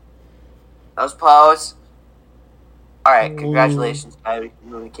 Those opposed? Alright, congratulations, Coyotes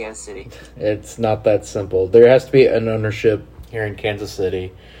moving to Kansas City. It's not that simple. There has to be an ownership here in Kansas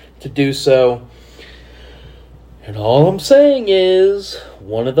City to do so. And all I'm saying is,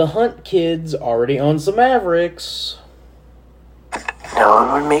 one of the Hunt kids already owns the Mavericks. No,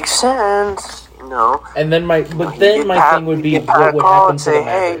 it would make sense. And then my thing would be what would happen to the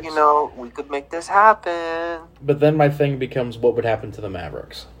Mavericks. Hey, we could make this happen. But then my thing becomes what would happen to the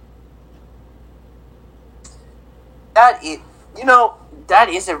Mavericks. That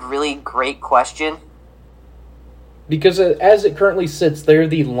is a really great question. Because as it currently sits, they're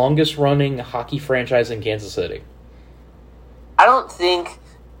the longest running hockey franchise in Kansas City. I don't think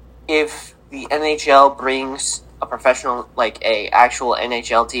if the NHL brings a professional, like a actual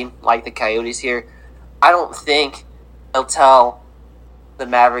NHL team, like the Coyotes here, I don't think they'll tell the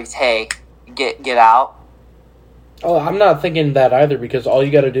Mavericks, hey, get out. Oh, I'm not thinking that either, because all you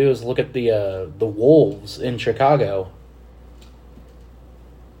got to do is look at the Wolves in Chicago.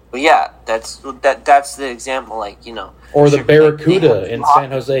 Well, yeah, that's the example, or the Barracuda in San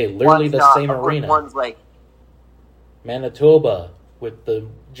Jose, literally the same arena. One's like Manitoba with the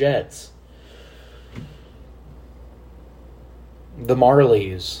Jets. The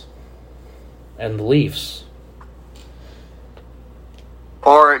Marlies and the Leafs.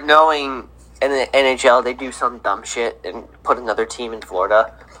 Or knowing in the NHL they do some dumb shit and put another team in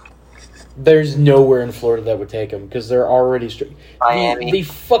Florida. There's nowhere in Florida that would take them because they're already Miami. The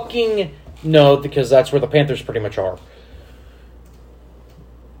fucking no, because that's where the Panthers pretty much are.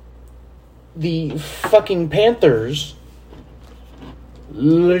 The fucking Panthers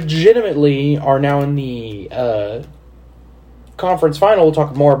legitimately are now in the conference final. We'll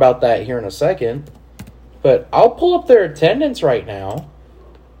talk more about that here in a second. But I'll pull up their attendance right now.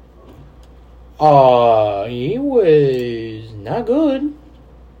 It was not good.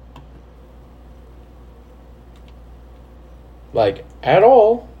 Like, at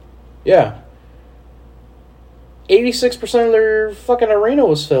all. Yeah. 86% of their fucking arena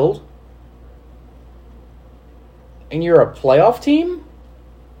was filled. And you're a playoff team?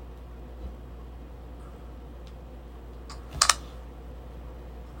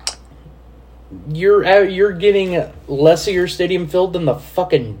 You're getting less of your stadium filled than the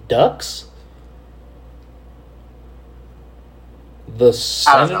fucking Ducks? The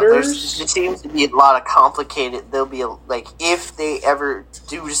Senators? There seems to be a lot of complicated. There'll be if they ever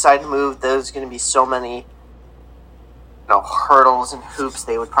do decide to move, there's going to be so many, hurdles and hoops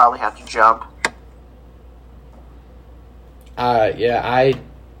they would probably have to jump.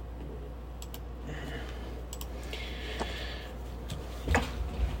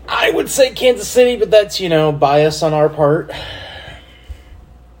 I would say Kansas City, but that's, bias on our part.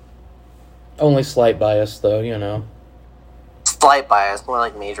 Only slight bias, though, Slight bias, more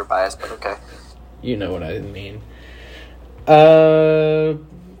like major bias, but okay. You know what I mean.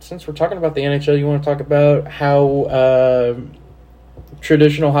 Since we're talking about the NHL, you want to talk about how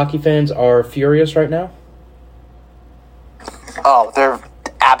traditional hockey fans are furious right now? Oh, they're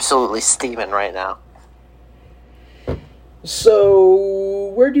absolutely steaming right now.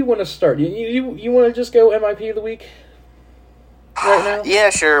 So, where do you want to start? You want to just go MIP of the week right now? Yeah,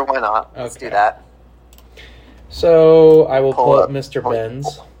 sure, why not? Let's do that. So, I will pull up Mr.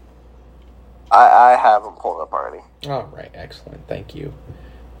 Benz. I have him pulled up already. All right, excellent. Thank you.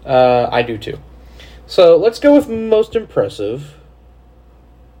 I do too. So, let's go with most impressive.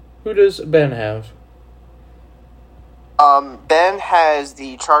 Who does Ben have? Ben has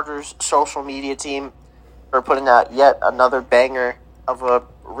the Chargers social media team for putting out yet another banger of a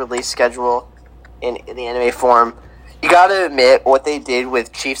release schedule in the anime form. You gotta admit, what they did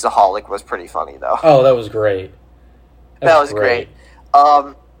with Chiefsaholic was pretty funny, though. Oh, that was great. That was great.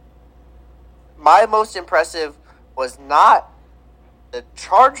 My most impressive was not the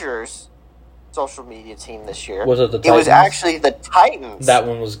Chargers social media team this year. Was it the Titans? It was actually the Titans. That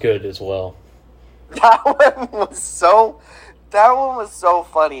one was good as well. That one was so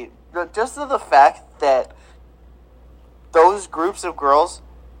funny. Just to the fact that those groups of girls,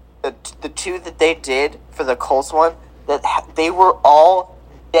 the two that they did for the Colts one, that they were all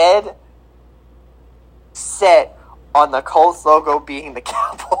dead set on the Colts logo being the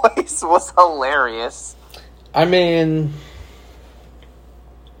Cowboys was hilarious. I mean,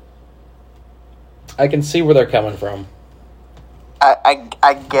 I can see where they're coming from.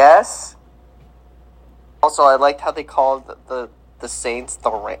 I guess. Also, I liked how they called the Saints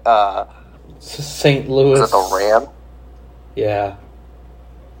St. Louis. Was it the Ram? Yeah.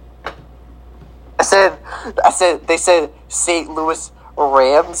 They said St. Louis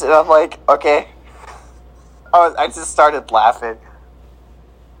Rams, and I'm like, okay. I just started laughing.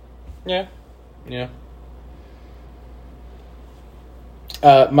 Yeah.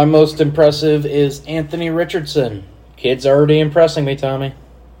 My most impressive is Anthony Richardson. Kid's already impressing me, Tommy.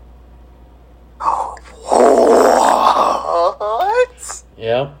 What?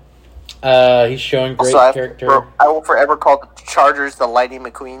 Yep. He's showing great character. I will forever call the Chargers the Lightning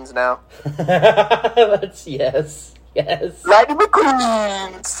McQueens now. That's yes. Lightning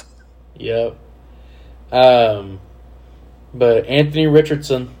McQueens. Yep. But Anthony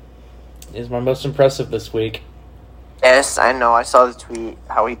Richardson is my most impressive this week. Yes, I know. I saw the tweet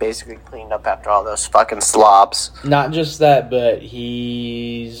how he basically cleaned up after all those fucking slobs. Not just that, but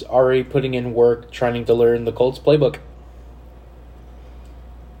he's already putting in work trying to learn the Colts playbook.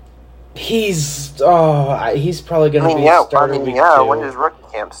 He's probably going to be a starter week 2. When does rookie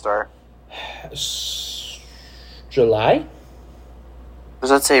camp start? July? Does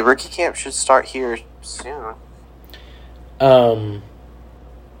that say rookie camp should start here soon?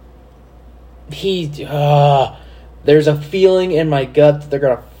 There's a feeling in my gut that they're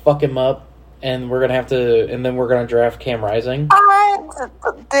gonna fuck him up, and then we're gonna draft Cam Rising. I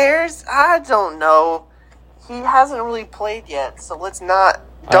don't know. He hasn't really played yet, so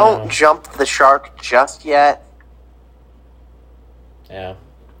don't jump the shark just yet. Yeah.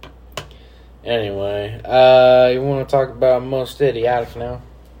 Anyway, you want to talk about most idiotic now?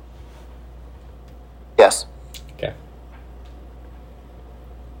 Yes. Okay.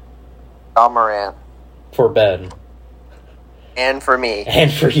 John Moran. For Ben. And for me.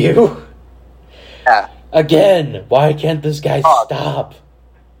 And for you. Yeah. Again, why can't this guy stop?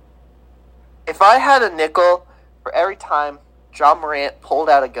 If I had a nickel for every time John Morant pulled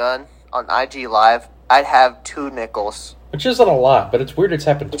out a gun on IG Live, I'd have 2 nickels. Which isn't a lot, but it's weird it's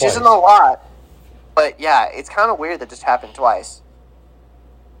happened twice. Which isn't a lot. But yeah, it's kind of weird that this happened twice.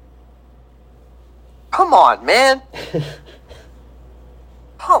 Come on, man.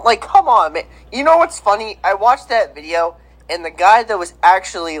 Come on, man. You know what's funny? I watched that video, and the guy that was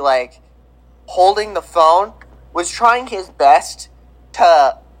actually, holding the phone was trying his best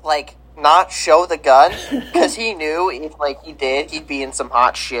to, not show the gun, because he knew if, he did, he'd be in some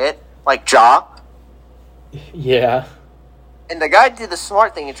hot shit, like Ja. Yeah. And the guy did the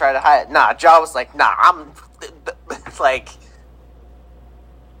smart thing and tried to hide it. Nah, Ja was like, nah, I'm,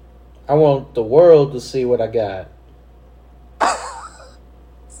 I want the world to see what I got.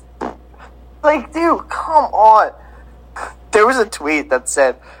 Dude, come on. There was a tweet that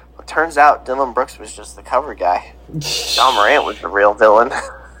said, well, turns out Dylan Brooks was just the cover guy. John Morant was the real villain.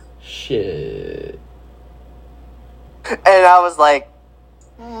 Shit. And I was like,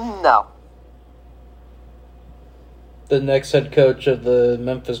 no. The next head coach of the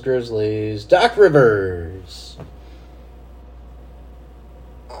Memphis Grizzlies, Doc Rivers.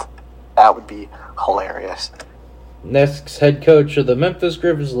 That would be hilarious. Next head coach of the Memphis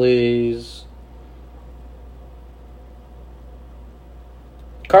Grizzlies,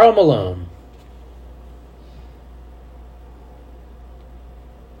 Karl Malone.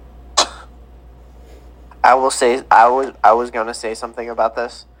 I will say I was gonna say something about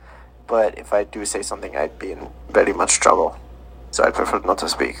this, but if I do say something, I'd be in very much trouble. So I prefer not to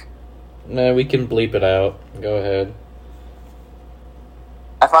speak. No, we can bleep it out. Go ahead.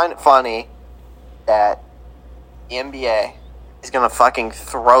 I find it funny that the NBA is gonna fucking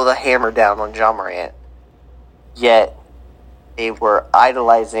throw the hammer down on Ja Morant, yet they were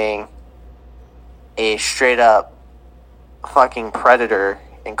idolizing a straight up fucking predator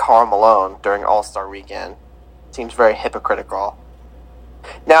in Karl Malone during All-Star Weekend. Seems very hypocritical.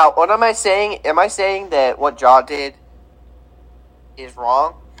 Now, what am I saying? Am I saying that what Ja did is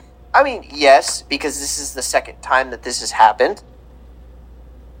wrong? I mean, yes, because this is the second time that this has happened.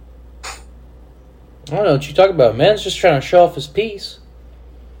 I don't know what you talk about. Man's just trying to show off his piece.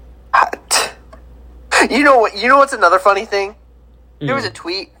 You know what? You know what's another funny thing? There was a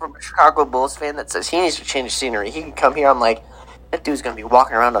tweet from a Chicago Bulls fan that says he needs to change the scenery. He can come here. I'm like, that dude's gonna be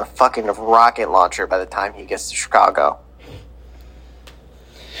walking around with a fucking rocket launcher by the time he gets to Chicago.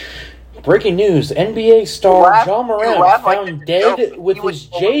 Breaking news: NBA star Ja Morant laugh found like dead with He would his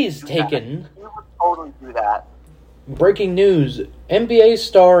totally J's do taken. He would totally do that. Breaking news: NBA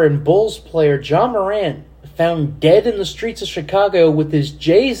star and Bulls player Ja Morant found dead in the streets of Chicago with his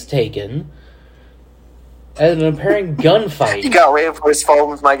J's taken at an apparent gunfight. He got ran for his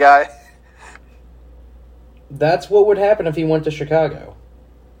phones, my guy. That's what would happen if he went to Chicago.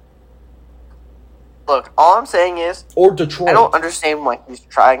 Look, all I'm saying is, Or Detroit. I don't understand why he's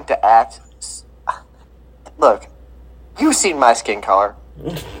trying to act. Look, you've seen my skin color.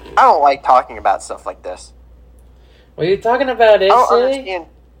 I don't like talking about stuff like this. What are you talking about, I don't Issy? understand.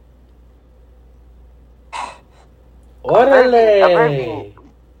 Orale!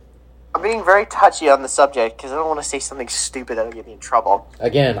 I'm being very touchy on the subject because I don't want to say something stupid that'll get me in trouble.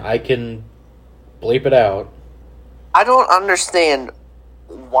 Again, I can bleep it out. I don't understand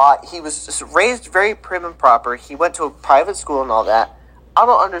why he was just raised very prim and proper. He went to a private school and all that. I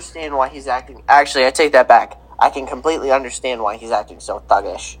don't understand why he's acting. Actually, I take that back. I can completely understand why he's acting so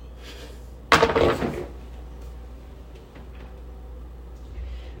thuggish.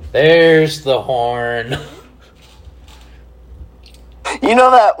 There's the horn. You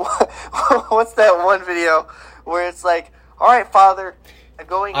know that? What's that one video where it's like, "All right, Father, I'm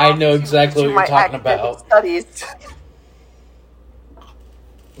going." I know exactly what my you're talking academic about. Studies.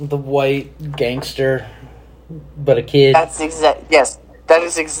 The white gangster, but a kid. Yes, that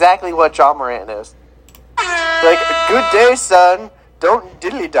is exactly what Ja Morant is. Like, good day, son. Don't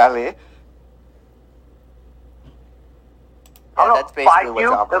dilly dally. Yeah, that's basically what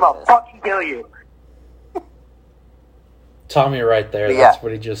Ja Morant is. Fucking kill you. Tommy right there. Yeah. That's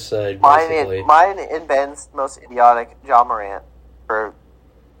what he just said, basically. Mine and Ben's most idiotic, Ja Morant, for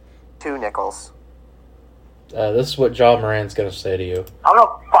 2 nickels. This is what Ja Morant's going to say to you. I'm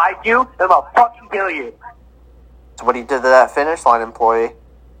gonna fight you, and I'm gonna fucking kill you. That's what he did to that finish line employee.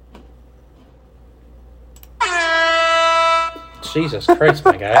 Jesus Christ,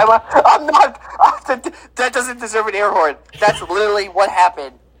 my guy. I'm not. That doesn't deserve an air horn. That's literally what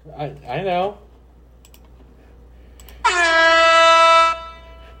happened. I know.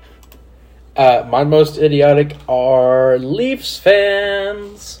 My most idiotic are Leafs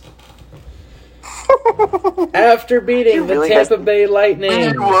fans. After beating the really Tampa Bay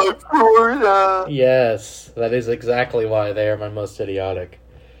Lightning. Florida. Yes, that is exactly why they are my most idiotic.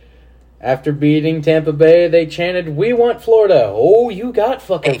 After beating Tampa Bay, they chanted, "We want Florida." Oh, you got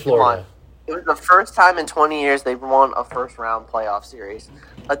fucking Hey, come Florida. on. It was the first time in 20 years they've won a first-round playoff series.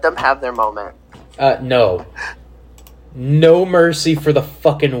 Let them have their moment. No. No mercy for the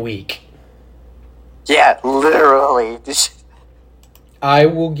fucking weak. Yeah, literally. I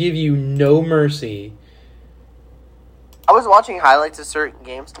will give you no mercy. I was watching highlights of certain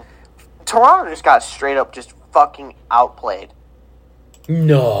games. Toronto just got straight up just fucking outplayed.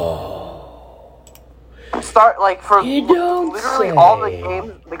 No. Start like for You don't literally say. all the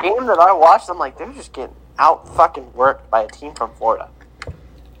games. The game that I watched, I'm like, they're just getting out fucking worked by a team from Florida.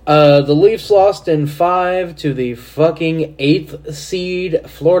 The Leafs lost in 5 to the fucking 8th seed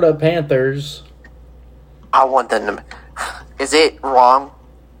Florida Panthers. I want them to. Is it wrong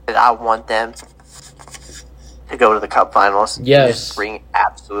that I want them to go to the Cup Finals? And Yes. just bring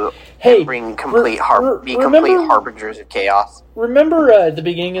absolute. Hey, bring complete complete remember- harbingers of chaos. Remember at the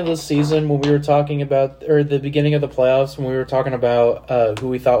beginning of the season when we were talking about, or the beginning of the playoffs when we were talking about who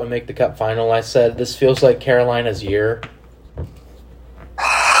we thought would make the Cup Final? I said this feels like Carolina's year.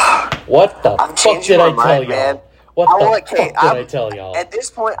 What the I'm fuck changing did I my tell mind, y'all? man. What I the want fuck did I tell y'all? At this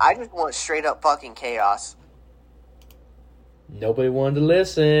point, I just want straight up fucking chaos. Nobody wanted to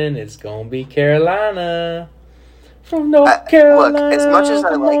listen. It's gonna be Carolina. From North Carolina. Look, as much as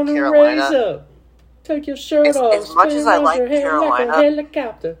I like Carolina, take your shirt off. As much as I like Carolina, like a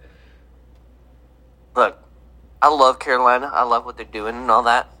helicopter. Look, I love Carolina. I love what they're doing and all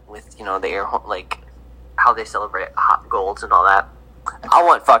that with the air, like how they celebrate hot golds and all that. I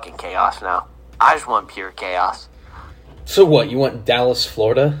want fucking chaos now. I just want pure chaos. So what? You want Dallas,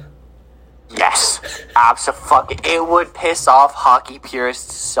 Florida? Yes, absolutely. It would piss off hockey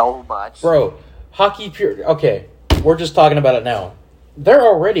purists so much, bro. Hockey pure. Okay, we're just talking about it now. They're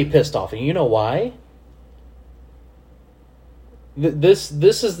already pissed off, and you know why? This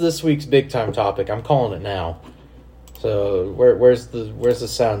is this week's big time topic. I'm calling it now. So where's the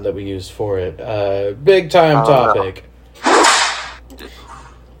sound that we use for it? Big time topic.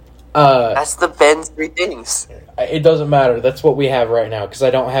 That's the Ben's 3 things. It doesn't matter. That's what we have right now because I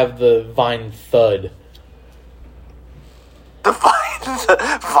don't have the Vine Thud. The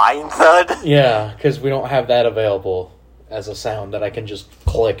Vine Thud? Yeah, because we don't have that available as a sound that I can just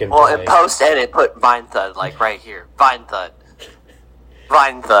click and play. Well, in post-edit, put Vine Thud, like right here. Vine Thud.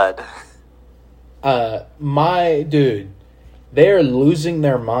 Vine Thud. My dude, they're losing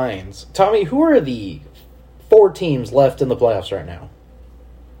their minds. Tommy, who are the 4 teams left in the playoffs right now?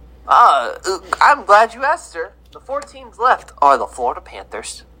 I'm glad you asked, sir. The 4 teams left are the Florida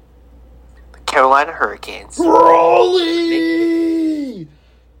Panthers, the Carolina Hurricanes, Raleigh,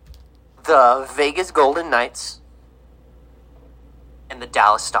 the Vegas Golden Knights, and the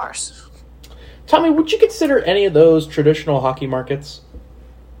Dallas Stars. Tommy, would you consider any of those traditional hockey markets?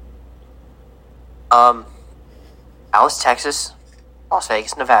 Dallas, Texas, Las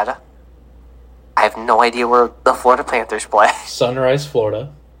Vegas, Nevada. I have no idea where the Florida Panthers play. Sunrise,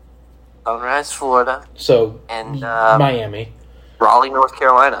 Florida. Sunrise, Florida. So, and Miami. Raleigh, North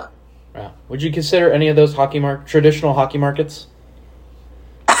Carolina. Yeah. Would you consider any of those traditional hockey markets?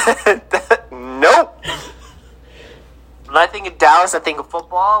 Nope. When I think of Dallas, I think of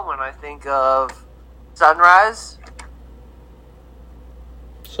football. When I think of Sunrise.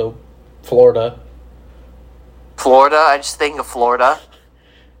 So, Florida. Florida, I just think of Florida.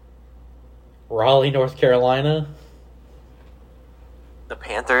 Raleigh, North Carolina. The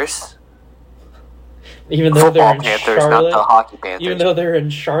Panthers. Even though they're in Panthers, Charlotte, not the hockey Panthers. Even though they're in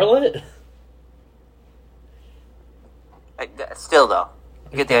Charlotte? Still, though.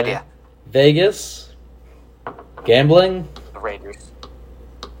 You get the idea. Vegas. Gambling. The Raiders.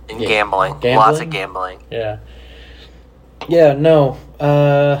 And gambling. Gambling. Lots of gambling. Yeah. Yeah, no.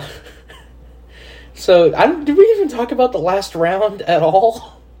 So, did we even talk about the last round at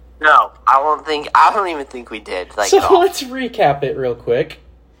all? No, I don't even think we did. So let's recap it real quick.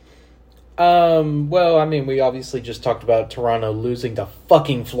 Well, I mean, we obviously just talked about Toronto losing to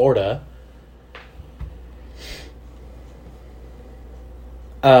fucking Florida.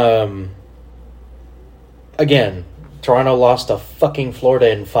 Again, Toronto lost to fucking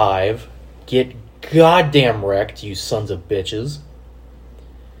Florida in 5. Get goddamn wrecked, you sons of bitches.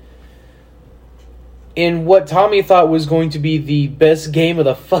 In what Tommy thought was going to be the best game of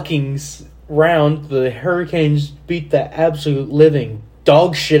the fucking round, the Hurricanes beat the absolute living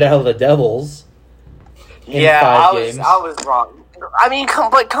dog shit out of the Devils. Yeah, I was wrong. I mean,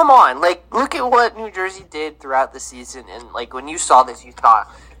 come on. Like, look at what New Jersey did throughout the season, and like when you saw this, you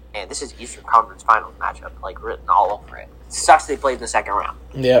thought, man, this is Eastern Conference Finals matchup, like written all over it. It sucks they played in the second round.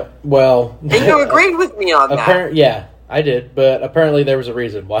 Yeah, well, and you agreed with me on that. Yeah, I did, but apparently there was a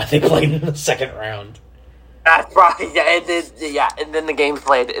reason why they played in the second round. That's probably and then the games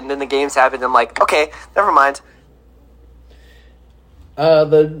played, and then the games happened. I'm like, okay, never mind.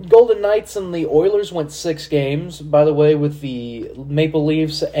 The Golden Knights and the Oilers went 6 games. By the way, with the Maple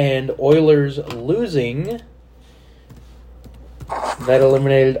Leafs and Oilers losing, that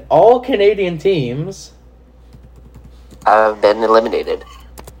eliminated all Canadian teams. Have been eliminated.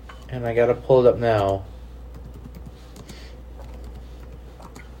 And I gotta pull it up now.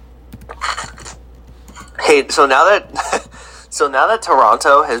 Hey, so now that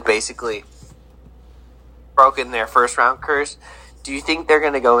Toronto has basically broken their first round curse, do you think they're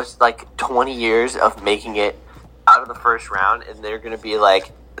going to go with like 20 years of making it out of the first round, and they're going to be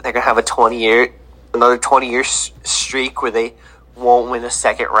like they're going to have another 20 year streak where they won't win a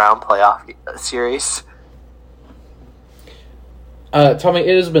second round playoff series? Tommy,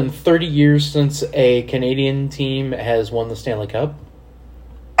 it has been 30 years since a Canadian team has won the Stanley Cup.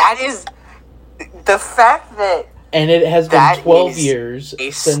 That is the fact that, and it has been 12 years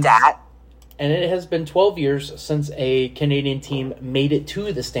stat. And it has been 12 years since a Canadian team made it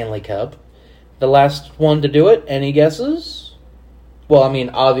to the Stanley Cup. The last one to do it, any guesses? Well, I mean,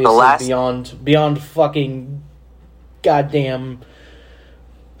 obviously beyond fucking goddamn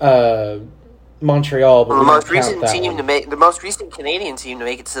Montreal. But The we most don't count recent that team one. the most recent Canadian team to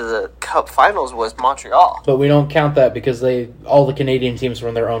make it to the Cup Finals was Montreal. But we don't count that because all the Canadian teams were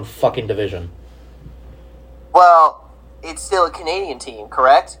in their own fucking division. Well, it's still a Canadian team,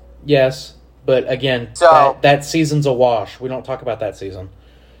 correct? Yes, but again, So- that season's a wash. We don't talk about that season.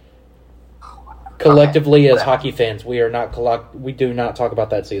 Collectively, as hockey fans, we do not talk about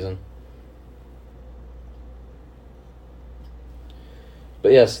that season.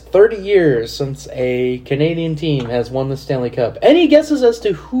 But yes, 30 years since a Canadian team has won the Stanley Cup. Any guesses as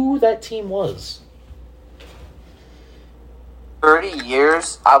to who that team was? 30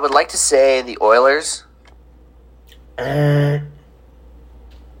 years. I would like to say the Oilers.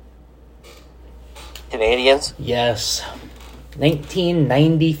 Canadians. Yes.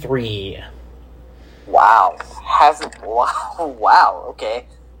 1993. Wow. Wow. Okay.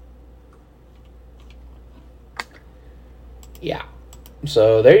 Yeah.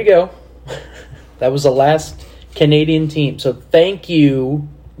 So there you go. That was the last Canadian team. So thank you,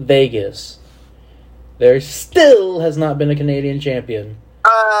 Vegas. There still has not been a Canadian champion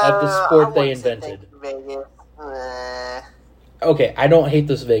of the sport they invented. Vegas. Okay, I don't hate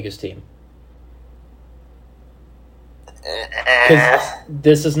this Vegas team. Because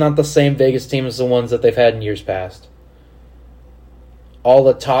this is not the same Vegas team as the ones that they've had in years past. All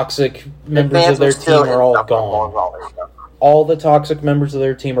the toxic members of their team are all gone. All the toxic members of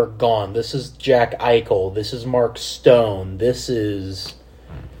their team are gone. This is Jack Eichel. This is Mark Stone. This is,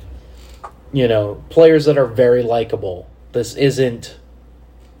 players that are very likable. This isn't,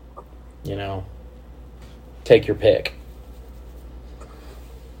 take your pick.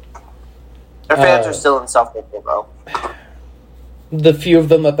 Their fans are still insufferable, though. The few of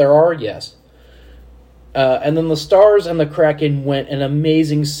them that there are, yes. And then the Stars and the Kraken went an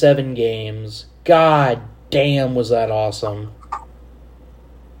amazing 7 games. God damn, was that awesome.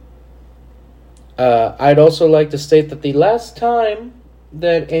 I'd also like to state that the last time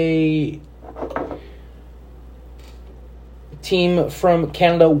that a team from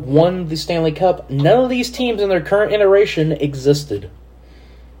Canada won the Stanley Cup, none of these teams in their current iteration existed.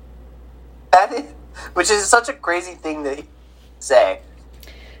 Which is such a crazy thing to say.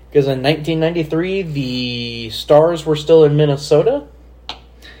 Because in 1993, the Stars were still in Minnesota.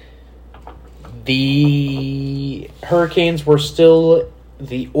 The Hurricanes were still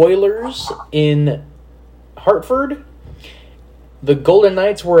the Oilers in Hartford. The Golden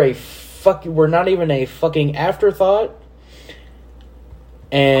Knights were were not even a fucking afterthought.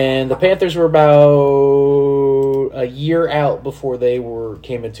 And the Panthers were about a year out before they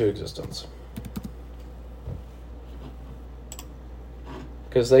came into existence.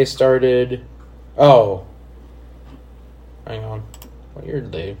 Because they started... Oh. Hang on. What year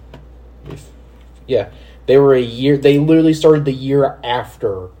did they... Yeah. They were a year... They literally started the year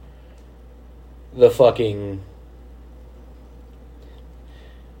after the fucking...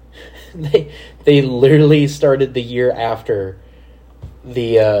 They literally started the year after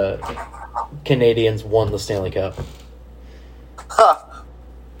the Canadians won the Stanley Cup. Huh.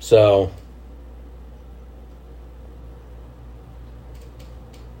 So...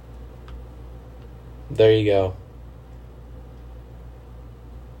 There you go.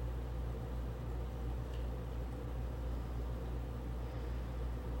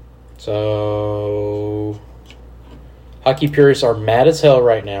 So, hockey purists are mad as hell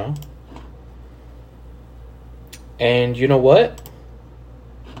right now. And you know what?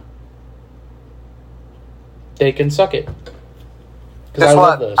 They can suck it. Guess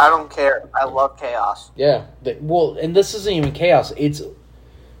what? I don't care. I love chaos. Yeah. And this isn't even chaos. It's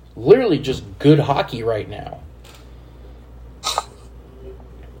literally just good hockey right now.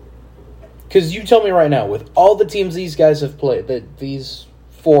 Because you tell me right now, with all the teams these guys have played, that these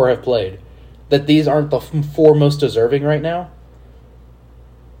 4 have played, that these aren't the 4 most deserving right now?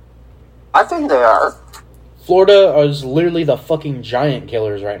 I think they are. Florida is literally the fucking giant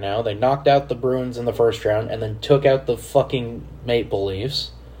killers right now. They knocked out the Bruins in the first round and then took out the fucking Maple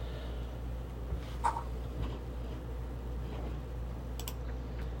Leafs.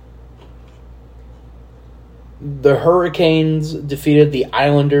 The Hurricanes defeated the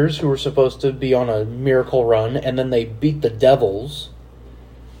Islanders, who were supposed to be on a miracle run, and then they beat the Devils.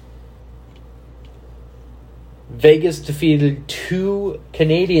 Vegas defeated 2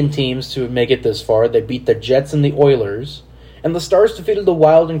 Canadian teams to make it this far. They beat the Jets and the Oilers. And the Stars defeated the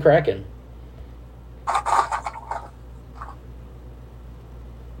Wild and Kraken.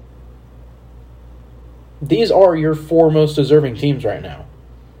 These are your 4 most deserving teams right now.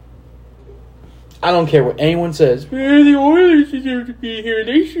 I don't care what anyone says. The Oilers deserve to be here.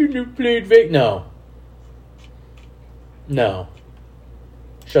 They shouldn't have played Vegas. No. No.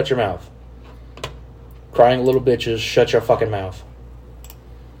 Shut your mouth. Crying little bitches, shut your fucking mouth.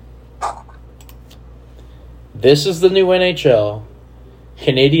 This is the new NHL.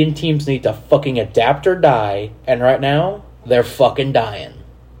 Canadian teams need to fucking adapt or die, and right now, they're fucking dying.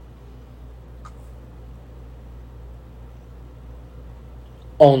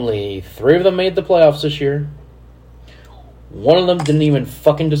 Only 3 of them made the playoffs this year. One of them didn't even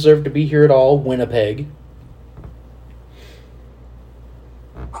fucking deserve to be here at all, Winnipeg.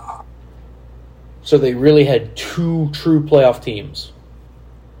 So they really had 2 true playoff teams.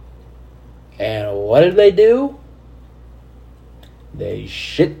 And what did they do? They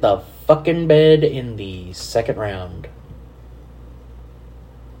shit the fucking bed in the second round.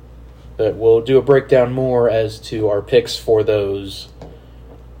 But we'll do a breakdown more as to our picks for those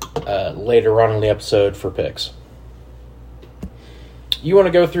later on in the episode for picks. You want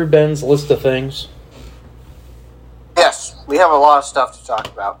to go through Ben's list of things? Yes, we have a lot of stuff to talk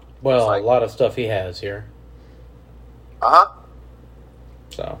about. Well, a lot of stuff he has here. Uh-huh.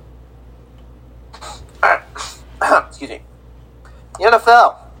 So. Excuse me. The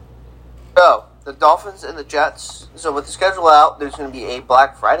NFL. So, the Dolphins and the Jets. So, with the schedule out, there's going to be a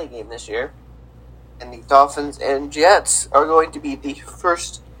Black Friday game this year. And the Dolphins and Jets are going to be the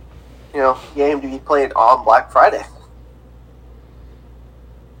first, game to be played on Black Friday.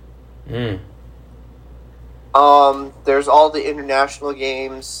 There's all the international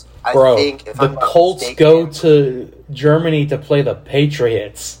games. Bro, I think if the I'm not Colts mistaken, go to Germany to play the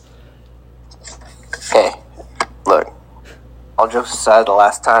Patriots. Hey, look. All jokes aside, the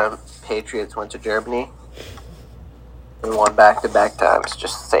last time Patriots went to Germany, they won back-to-back times.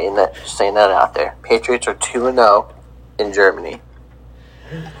 Just saying that out there. Patriots are 2-0 in Germany.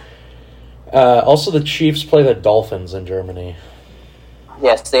 Also, the Chiefs play the Dolphins in Germany.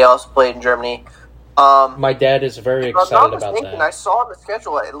 Yes, they also played in Germany. My dad is very If I'm excited not about mistaken, that. I saw on the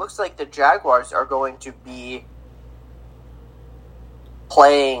schedule, it looks like the Jaguars are going to be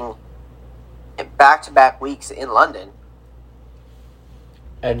playing back-to-back weeks in London.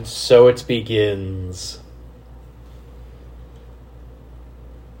 And so it begins.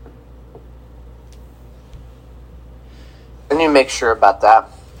 I need to make sure about that.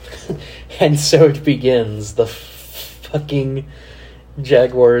 And so it begins. The fucking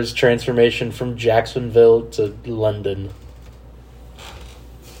Jaguars transformation from Jacksonville to London.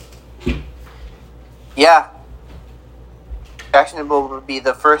 Yeah. Jacksonville will be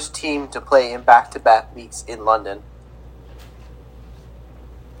the first team to play in back-to-back weeks in London.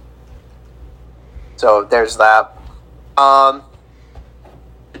 So there's that. The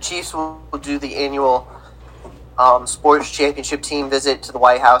Chiefs will do the annual sports championship team visit to the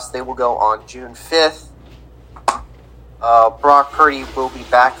White House. They will go on June 5th. Brock Purdy will be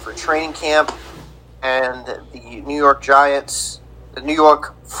back for training camp. And the New York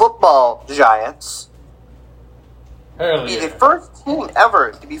Football Giants, Hell be the first team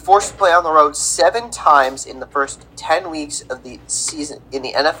ever to be forced to play on the road 7 times in the first 10 weeks of the season in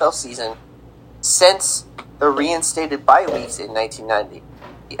the NFL season since the reinstated bye weeks in 1990.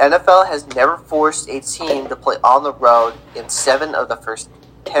 The NFL has never forced a team to play on the road in 7 of the first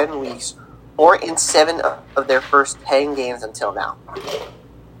 10 weeks or in 7 of their first 10 games until now.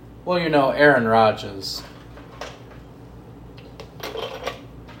 Well, Aaron Rodgers.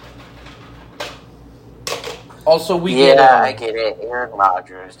 Also, we get I get it. Aaron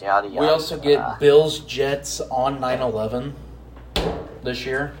Rodgers, yada yada. we also get Bills Jets on 9/11 this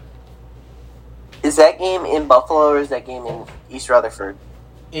year. Is that game in Buffalo or is that game in East Rutherford?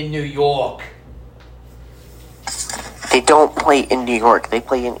 In New York. They don't play in New York. They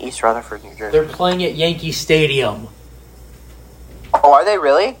play in East Rutherford, New Jersey. They're playing at Yankee Stadium. Oh, are they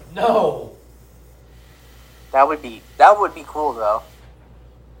really? No. That would be cool though.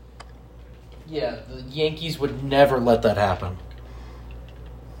 Yeah, the Yankees would never let that happen.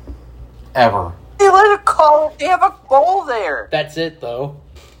 Ever. They let it call. They have a bowl there. That's it, though.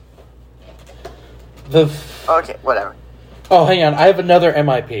 Okay, whatever. Oh, hang on. I have another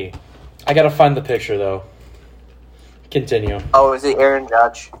MIP. I gotta find the picture, though. Continue. Oh, is it Aaron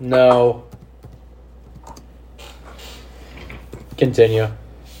Judge? No. Continue.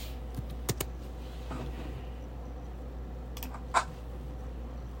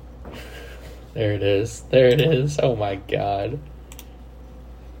 There it is. There it is. Oh my god.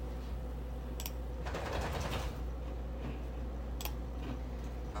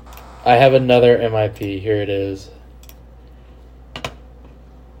 I have another MIP. Here it is. I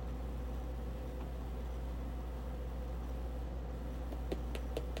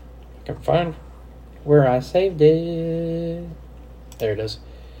can find where I saved it. There it is.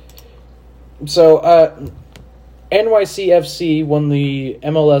 So, NYCFC won the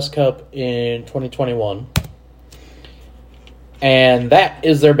MLS Cup in 2021. And that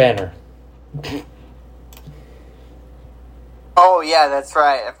is their banner. Oh, yeah, that's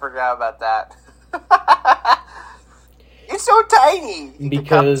right. I forgot about that. It's so tiny.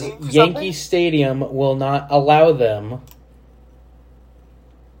 Because Yankee Stadium will not allow them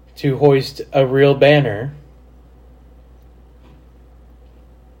to hoist a real banner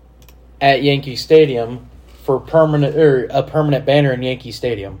at Yankee Stadium for a permanent banner in Yankee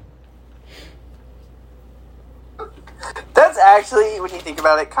Stadium. That's actually, when you think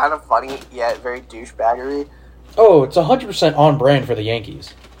about it, kind of funny, yet very douchebaggery. Oh, it's 100% on brand for the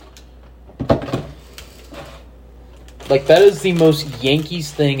Yankees. Like, that is the most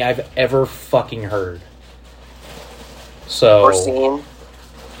Yankees thing I've ever fucking heard. So, Or seen.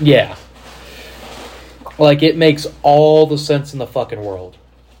 yeah. Like, it makes all the sense in the fucking world.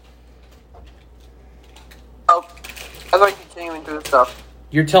 Oh, as I continue into the stuff.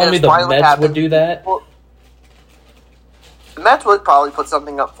 You're telling me the finally Mets happened. would do that? Well, the Mets would probably put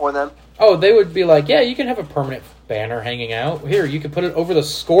something up for them. Oh, they would be like, yeah, you can have a permanent banner hanging out. Here, you can put it over the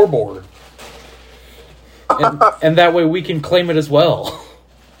scoreboard. And that way we can claim it as well.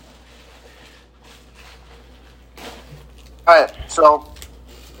 Alright, so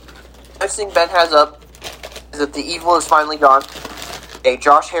next thing Ben has up is that the evil is finally gone. A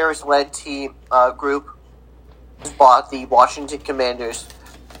Josh Harris-led team group bought the Washington Commanders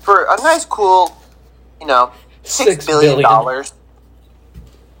for a nice, cool, $6 billion.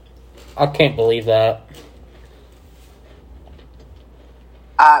 I can't believe that.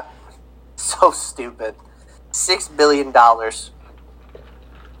 So stupid. $6 billion.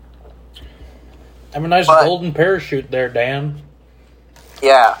 Have a nice golden parachute there, Dan.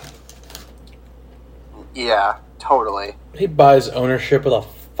 Yeah. Yeah, totally. He buys ownership of the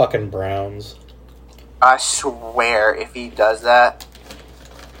fucking Browns. I swear, if he does that.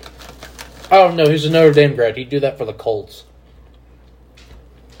 Oh, no, he's a Notre Dame grad. He'd do that for the Colts.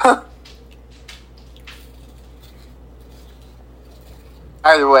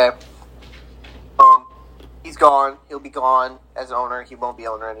 Either way, he's gone. He'll be gone as owner. He won't be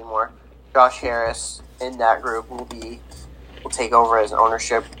owner anymore. Josh Harris in that group will take over as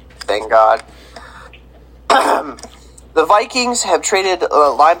ownership. Thank God. The Vikings have traded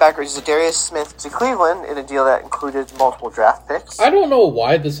linebacker Zadarius Smith to Cleveland in a deal that included multiple draft picks. I don't know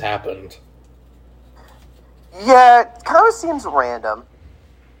why this happened. Yeah, it kind of seems random.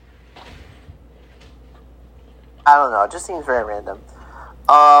 I don't know. It just seems very random.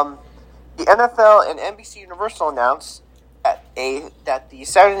 The NFL and NBC Universal announced that the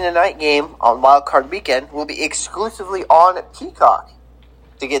Saturday night game on Wild Card Weekend will be exclusively on Peacock.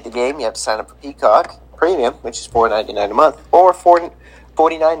 To get the game, you have to sign up for Peacock Premium, which is $4.99 a month, or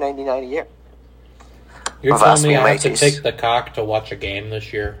 $49.99 a year. You're telling me I have to take the cock to watch a game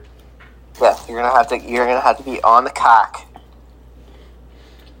this year? Yeah, you're gonna have to be on the cock.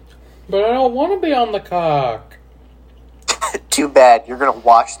 But I don't want to be on the cock. Too bad. You're gonna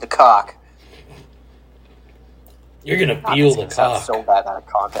watch the cock. You're gonna feel the cock. So bad out of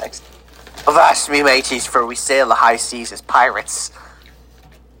context. Avast me, mateys, for we sail the high seas as pirates.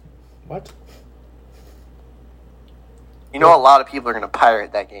 What? You know, a lot of people are gonna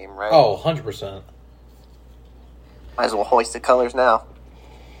pirate that game, right? Oh, 100%. Might as well hoist the colors now.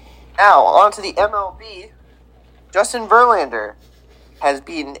 Now, on to the MLB. Justin Verlander has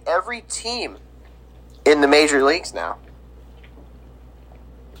beaten every team in the major leagues now.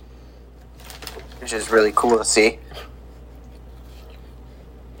 Which is really cool to see.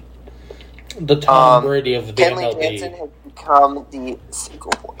 The Tom Brady of the Kenley MLB. Jansen has become the...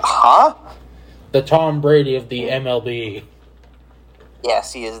 Huh? The Tom Brady of the MLB.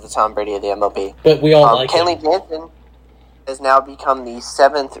 Yes, he is the Tom Brady of the MLB. But we all like Kenley him. Jansen has now become the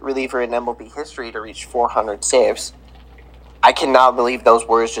 7th reliever in MLB history to reach 400 saves. I cannot believe those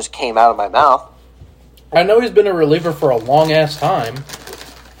words just came out of my mouth. I know he's been a reliever for a long-ass time.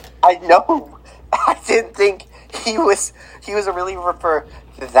 I know. I didn't think he was a reliever for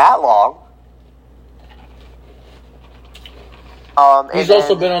that long. He's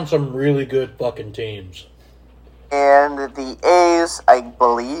also been on some really good fucking teams. And the A's, I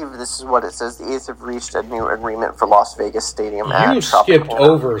believe this is what it says, the A's have reached a new agreement for Las Vegas Stadium You skipped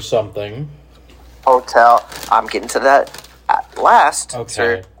over something. Hotel. I'm getting to that at last, Okay.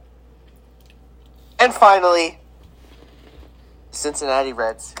 sir. And finally, Cincinnati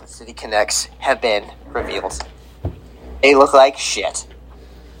Reds and City Connects have been revealed. They look like shit.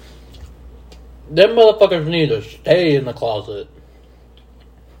 Them motherfuckers need to stay in the closet.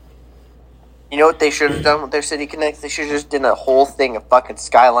 You know what they should have done with their City Connects? They should have just done a whole thing of fucking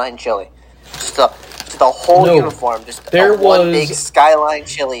Skyline chili. Just a the whole No. uniform, just There one was- big Skyline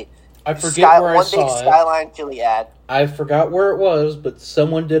Chili. I forget where I one saw big it. Skyline Chili ad. I forgot where it was, but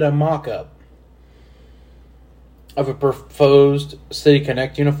someone did a mock-up of a proposed City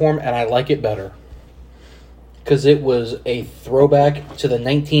Connect uniform, and I like it better. Because it was a throwback to the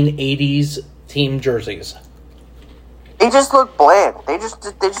 1980s team jerseys. They just look bland. They just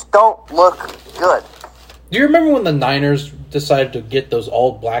don't look good. Do you remember when the Niners decided to get those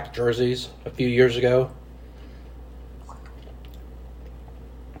all-black jerseys a few years ago?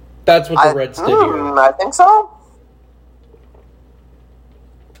 That's what the Reds did here. I think so.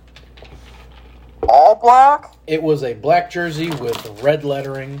 All black? It was a black jersey with red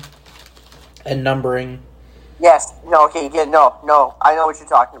lettering and numbering. Yes. No, okay, yeah, no. I know what you're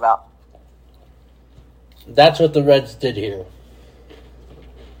talking about. That's what the Reds did here.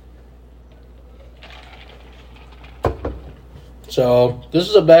 So, this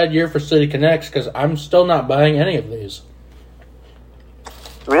is a bad year for City Connects because I'm still not buying any of these.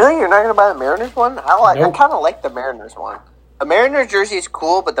 Really? You're not going to buy the Mariners one? Nope. I kind of like the Mariners one. The Mariners jersey is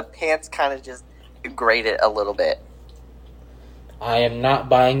cool, but the pants kind of just degrade it a little bit. I am not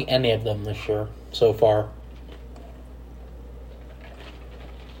buying any of them this year so far.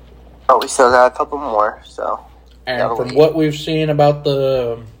 Oh, we still got a couple more, so. And That'll from be- what we've seen about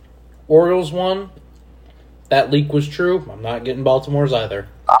the Orioles one, that leak was true. I'm not getting Baltimore's either.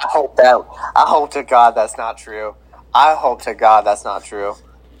 I hope to God that's not true. I hope to God that's not true.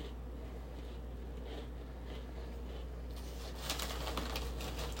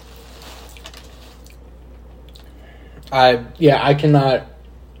 I cannot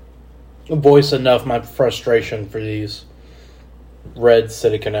voice enough my frustration for these Red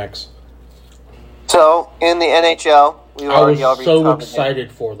City Connects. So, in the NHL, we I was already so covered it.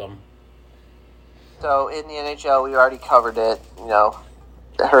 excited for them. So, in the NHL, we already covered it. You know,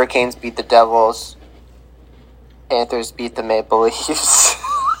 the Hurricanes beat the Devils. Panthers beat the Maple Leafs.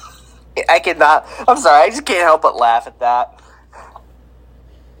 I'm sorry, I just can't help but laugh at that.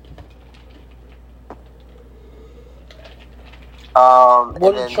 What and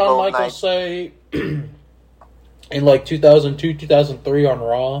did then Shawn both Michaels nights- say in like 2002, 2003 on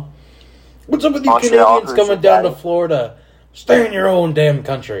Raw? What's up with you Montreal, Canadians who's coming your down to daddy? Florida? Stay in your own damn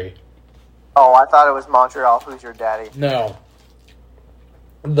country. Oh, I thought it was Montreal. Who's your daddy? No.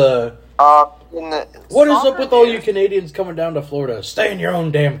 In the What is soccer up with all you news- Canadians coming down to Florida? Stay in your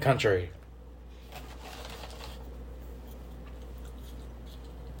own damn country.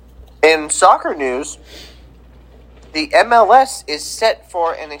 In soccer news, the MLS is set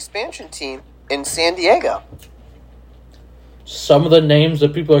for an expansion team in San Diego. Some of the names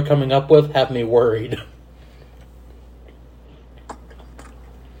that people are coming up with have me worried.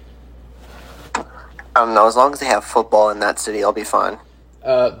 I don't know. As long as they have football in that city, I'll be fine.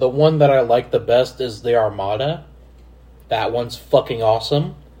 The one that I like the best is the Armada. That one's fucking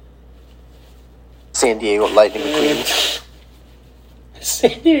awesome. San Diego Lightning McQueen.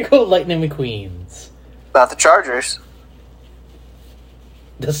 San Diego Lightning McQueens. Not the Chargers.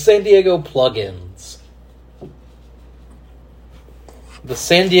 The San Diego Plugins. The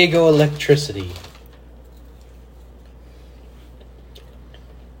San Diego Electricity.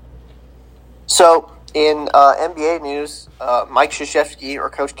 So, in NBA news, Mike Krzyzewski, or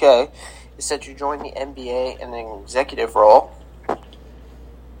Coach K, is set to join the NBA in an executive role.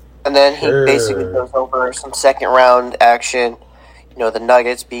 And then he Sure. basically goes over some second round action. You know, the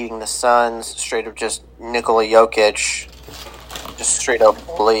Nuggets beating the Suns, straight up just Nikola Jokic, just straight up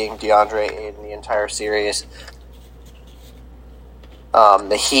bullying DeAndre Ayton the entire series.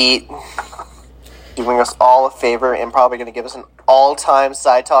 The Heat doing us all a favor and probably going to give us an all-time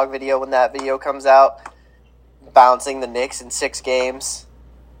side talk video when that video comes out, bouncing the Knicks in 6 games.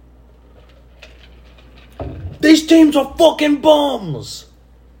 These teams are fucking bums!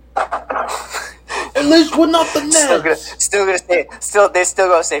 At least we're not the Nets! They're still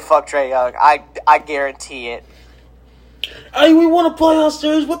gonna say fuck Trae Young. I guarantee it. Hey, we won a playoff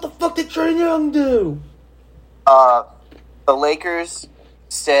series. What the fuck did Trae Young do? The Lakers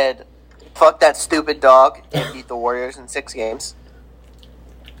said fuck that stupid dog and beat the Warriors in 6 games.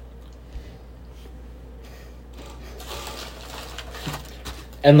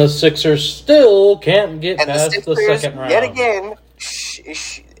 And the Sixers still can't get And the past the Sixers, second round. yet again,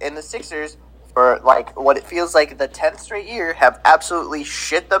 and the Sixers, for like what it feels like the 10th straight year, have absolutely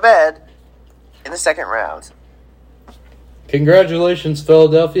shit the bed in the second round. Congratulations,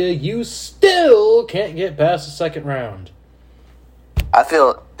 Philadelphia. You still can't get past the second round. I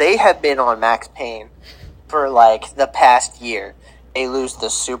feel they have been on max pain for like the past year. They lose the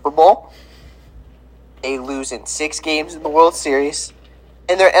Super Bowl. They lose in 6 games in the World Series.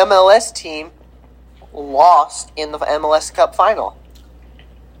 And their MLS team lost in the MLS Cup final.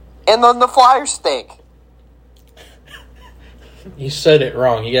 And then the Flyers stink. You said it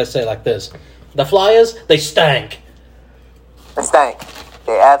wrong. You gotta say it like this. The Flyers, they stank. They stank.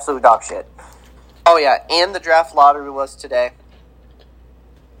 They absolute dog shit. Oh yeah, and the draft lottery was today.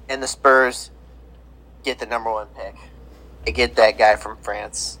 And the Spurs get the number 1 pick. They get that guy from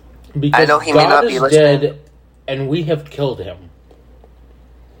France. Because I know he God may not is be listening. dead, and we have killed him.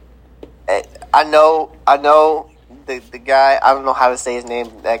 I know the guy, I don't know how to say his name,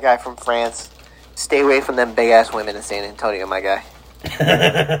 that guy from France. Stay away from them big-ass women in San Antonio, my guy.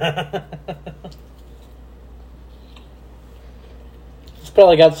 He's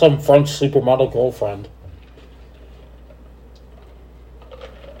probably got some French supermodel girlfriend.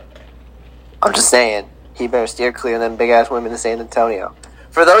 I'm just saying, he better steer clear of them big-ass women in San Antonio.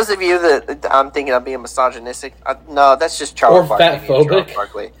 For those of you that I'm thinking I'm being misogynistic, no, that's just Charles Or Barkley. fatphobic. Charles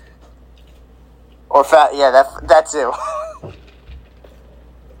Barkley. Or fat, yeah, that too.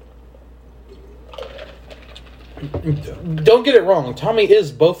 Don't get it wrong. Tommy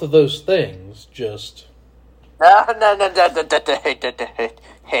is both of those things. Just No.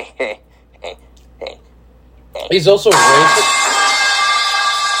 Hey. he's also racist.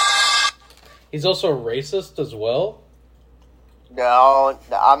 He's also racist as well. No,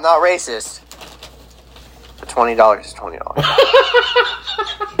 I'm not racist. But $20 is $20.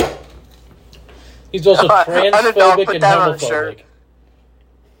 He's also I don't know, transphobic put and that on a shirt. homophobic.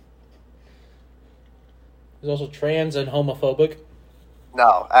 He's also trans and homophobic.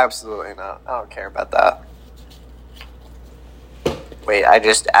 No, absolutely not. I don't care about that. Wait, I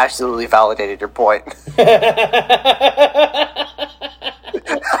just absolutely validated your point. I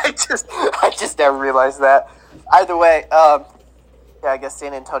just never realized that. Either way, yeah, I guess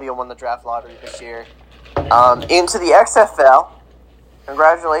San Antonio won the draft lottery this year. Into the XFL.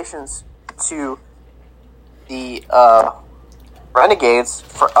 Congratulations to the Renegades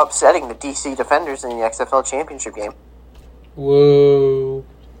for upsetting the DC Defenders in the XFL championship game. Whoa.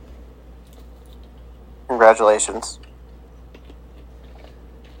 Congratulations.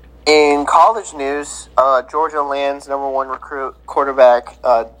 In college news, Georgia lands number 1 recruit quarterback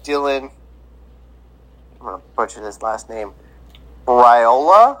Dylan. I'm gonna butcher his last name.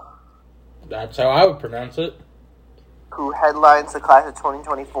 Raiola, That's how I would pronounce it. who headlines the class of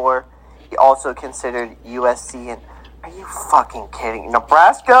 2024. He also considered USC and. Are you fucking kidding?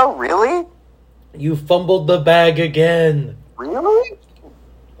 Nebraska? Really? You fumbled the bag again. Really?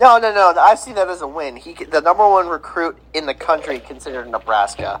 No. I see that as a win. The number 1 recruit in the country considered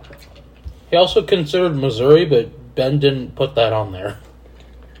Nebraska. He also considered Missouri, but Ben didn't put that on there.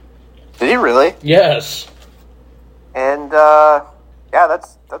 Did he really? Yes. And yeah,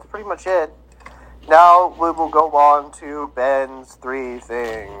 that's pretty much it. Now we will go on to Ben's 3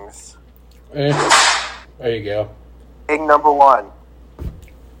 things. There you go. Thing number 1.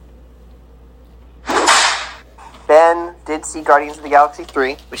 Ben did see Guardians of the Galaxy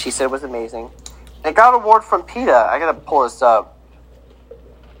 3, which he said was amazing. And it got an award from PETA. I gotta pull this up.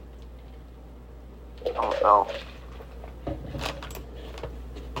 Oh no.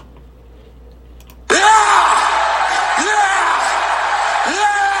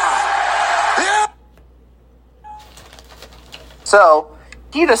 So,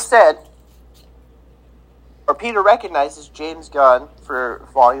 PETA said, or PETA recognizes James Gunn for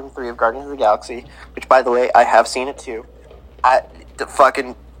Volume 3 of Guardians of the Galaxy, which, by the way, I have seen it too. The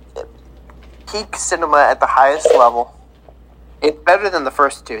fucking peak cinema at the highest level. It's better than the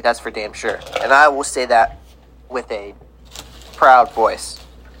first 2, that's for damn sure. And I will say that with a proud voice.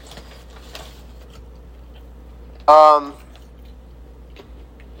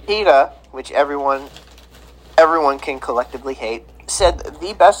 PETA, which everyone can collectively hate, said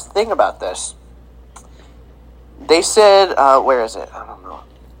the best thing about this. They said, where is it? I don't know.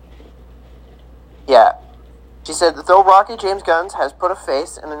 Yeah. She said, though Rocket James Gunn has put a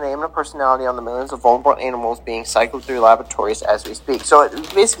face and a name and a personality on the millions of vulnerable animals being cycled through laboratories as we speak. So it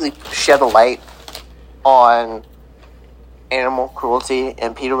basically shed a light on animal cruelty,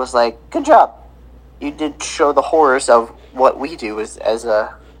 and Peter was like, good job. You did show the horrors of what we do as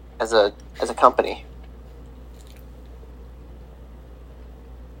a company.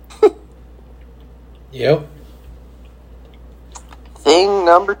 Yep. Thing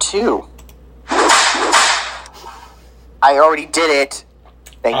number 2. I already did it.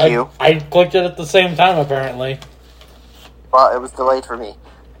 Thank you. I clicked it at the same time, apparently. Well, it was delayed for me.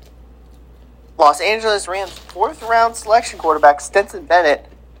 Los Angeles Rams 4th round selection quarterback Stetson Bennett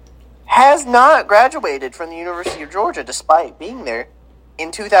has not graduated from the University of Georgia despite being there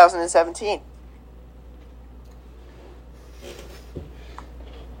in 2017.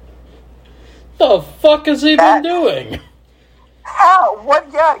 The fuck has he been doing? How? What?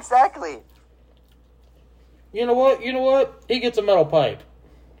 Yeah, exactly. You know what? He gets a metal pipe.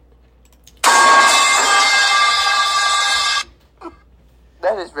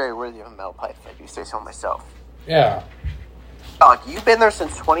 That is very worthy of a metal pipe, if I do say so myself. Yeah. Dog, you've been there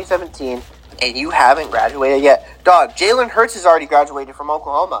since 2017, and you haven't graduated yet. Dog, Jalen Hurts has already graduated from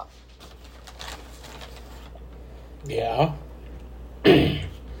Oklahoma. Yeah.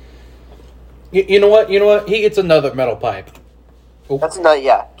 You know what? He gets another metal pipe. Oh. That's another,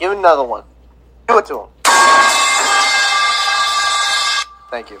 yeah. Give him another one. Do it to him.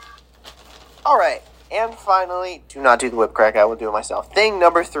 Thank you. All right. And finally, do not do the whip crack. I will do it myself. Thing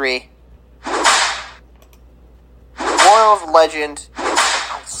number 3. Royals legend.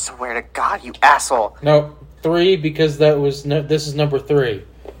 I swear to God, you asshole. No, 3 because this is number 3.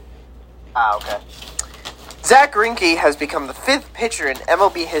 Ah, okay. Zach Greinke has become the 5th pitcher in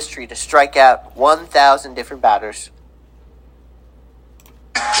MLB history to strike out 1,000 different batters.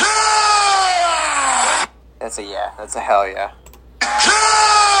 That's a yeah. That's a hell yeah.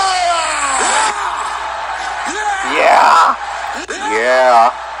 Yeah!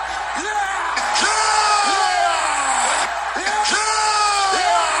 Yeah!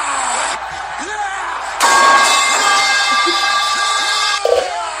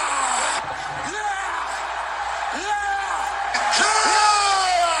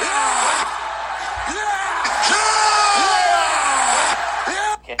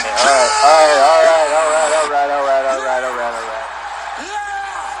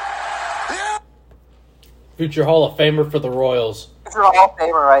 Future Hall of Famer for the Royals. Future Hall of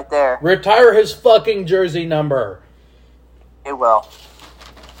Famer right there. Retire his fucking jersey number. It will.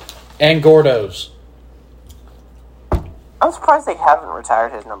 And Gordo's. I'm surprised they haven't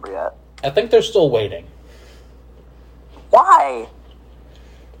retired his number yet. I think they're still waiting. Why?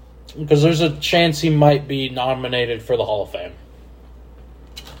 Because there's a chance he might be nominated for the Hall of Fame.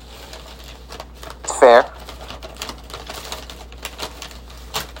 It's fair.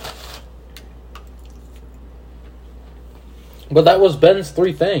 But that was Ben's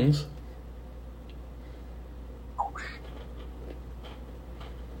 3 things.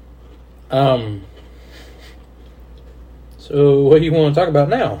 So what do you want to talk about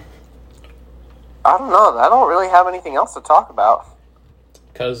now? I don't know. I don't really have anything else to talk about.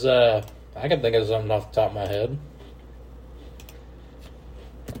 Because I can think of something off the top of my head.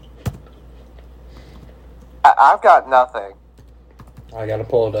 I've got nothing. I gotta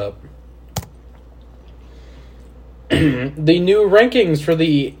pull it up. The new rankings for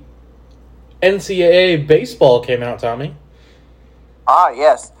the NCAA baseball came out, Tommy. Ah,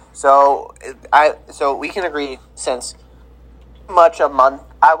 yes. So we can agree, since much a month,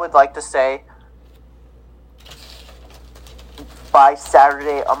 I would like to say by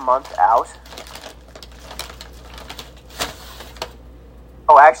Saturday a month out.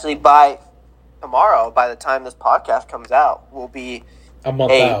 Oh, actually, by tomorrow, by the time this podcast comes out, will be a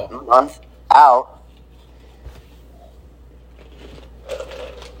month out. Month out.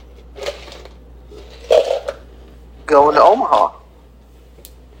 Going to Omaha.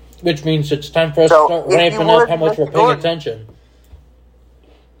 Which means it's time for us to start ramping up how much we're paying attention.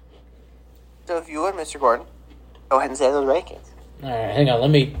 So if you would, Mr. Gordon, go ahead and say those rankings. Alright, hang on.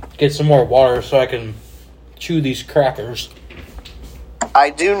 Let me get some more water so I can chew these crackers. I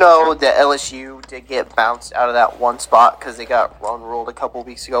do know that LSU did get bounced out of that one spot because they got run ruled a couple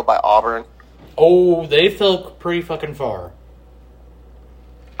weeks ago by Auburn. Oh, they fell pretty fucking far.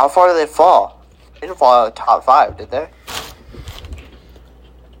 How far did they fall? They didn't fall out of the top 5, did they?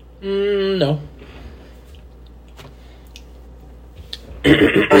 No.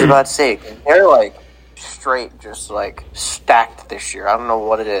 I was about to say, they're like straight, just like stacked this year. I don't know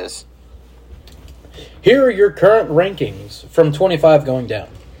what it is. Here are your current rankings from 25 going down.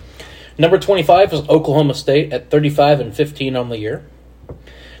 Number 25 is Oklahoma State at 35-15 on the year.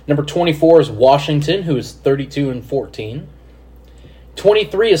 Number 24 is Washington, who is 32-14.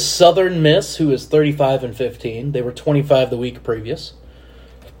 23 is Southern Miss, who is 35-15. They were 25 the week previous.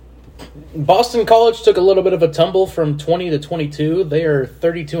 Boston College took a little bit of a tumble from 20 to 22. They are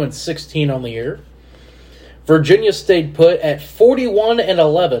 32-16 on the year. Virginia stayed put at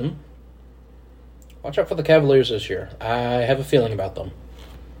 41-11. Watch out for the Cavaliers this year. I have a feeling about them.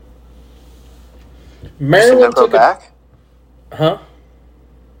 Maryland took back. Huh?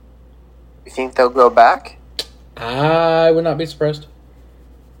 You think they'll go back? I would not be surprised.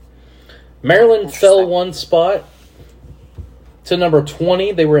 Maryland fell one spot to number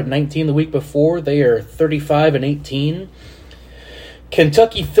 20. They were at 19 the week before. They are 35-18.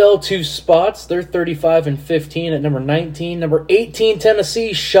 Kentucky fell 2 spots. They're 35-15 at number 19. Number 18,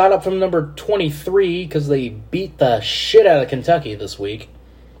 Tennessee, shot up from number 23 because they beat the shit out of Kentucky this week.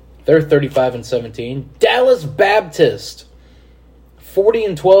 They're 35-17. Dallas Baptist,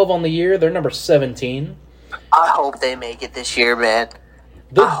 40-12 on the year. They're number 17. I hope they make it this year, man.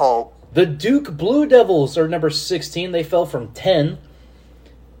 I hope. The Duke Blue Devils are number 16. They fell from 10.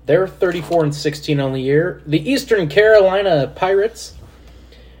 They're 34-16 on the year. The Eastern Carolina Pirates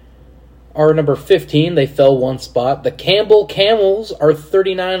are number 15. They fell 1 spot. The Campbell Camels are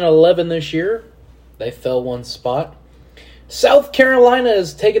 39-11 this year. They fell 1 spot. South Carolina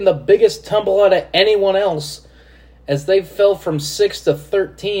has taken the biggest tumble out of anyone else as they fell from 6 to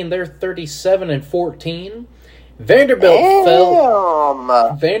 13. They're 37-14. Vanderbilt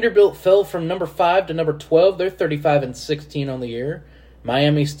fell from number 5 to number 12. They're 35-16 on the year.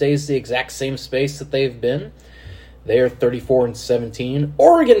 Miami stays the exact same space that they've been. They are 34-17.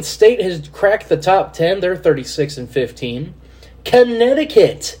 Oregon State has cracked the top 10. They're 36-15.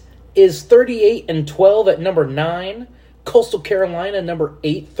 Connecticut is 38-12 at number 9. Coastal Carolina, number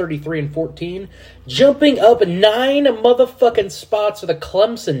 8, 33-14. Jumping up 9 motherfucking spots are the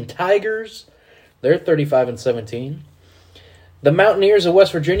Clemson Tigers. They're 35-17. The Mountaineers of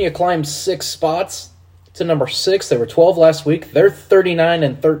West Virginia climbed 6 spots to number 6. They were 12 last week. They're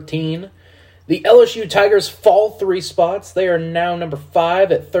 39-13. The LSU Tigers fall 3 spots. They are now number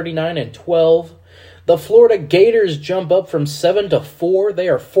 5 at 39-12. The Florida Gators jump up from 7 to 4. They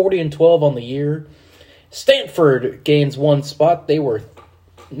are 40-12 on the year. Stanford gains 1 spot. They were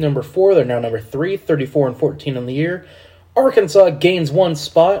number 4. They're now number 3, 34-14 on the year. Arkansas gains 1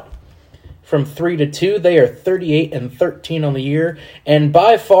 spot from 3 to 2. They are 38-13 on the year. And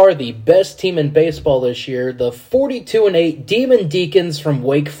by far the best team in baseball this year, the 42-8 Demon Deacons from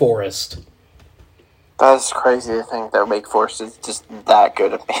Wake Forest. That's crazy to think that Wake Forest is just that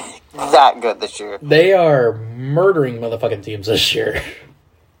good that good this year. They are murdering motherfucking teams this year.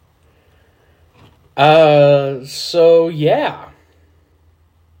 So yeah.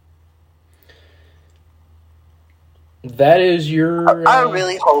 That is your... I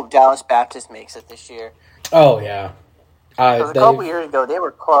really hope Dallas Baptist makes it this year. Oh, yeah. Because a couple years ago, they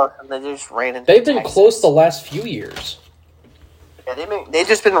were close, and they just ran into They've been Texas. close the last few years. Yeah, they've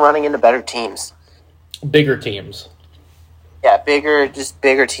just been running into better teams. Bigger teams. Yeah, bigger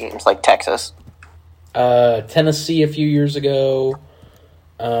teams, like Texas. Tennessee a few years ago.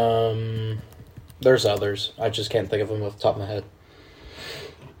 There's others. I just can't think of them off the top of my head.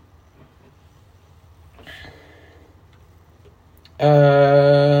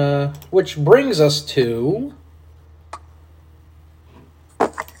 Which brings us to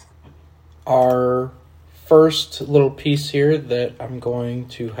our first little piece here that I'm going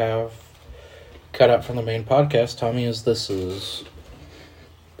to have cut out from the main podcast, Tommy, as this is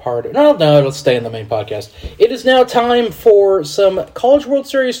part of... No, it'll stay in the main podcast. It is now time for some College World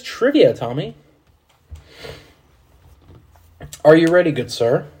Series trivia, Tommy. Are you ready, good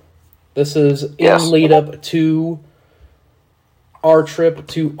sir? This is in lead up to our trip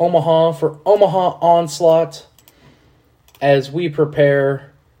to Omaha for Omaha Onslaught as we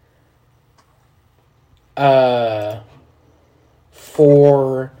prepare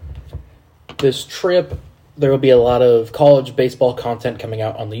for this trip. There will be a lot of college baseball content coming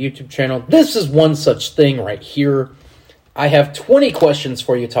out on the YouTube channel. This is one such thing right here. I have 20 questions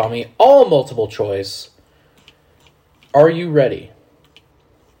for you, Tommy, all multiple choice. Are you ready?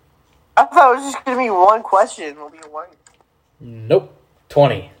 I thought it was just going to be one question. It'll be one. Nope.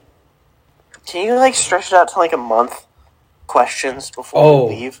 20. Can you, stretch it out to, a month? Questions before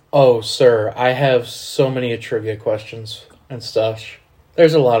we leave? Oh, sir. I have so many trivia questions and stuff.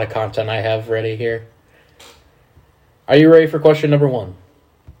 There's a lot of content I have ready here. Are you ready for question number 1?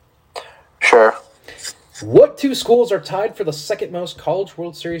 Sure. What 2 schools are tied for the second most College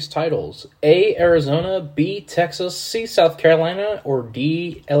World Series titles? A, Arizona, B, Texas, C, South Carolina, or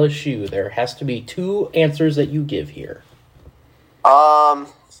D, LSU? There has to be 2 answers that you give here. I'm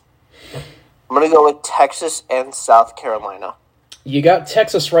going to go with Texas and South Carolina. You got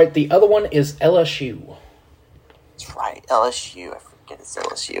Texas right. The other one is LSU. That's right, LSU. I forget it's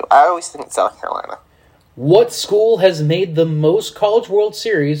LSU. I always think it's South Carolina. What school has made the most College World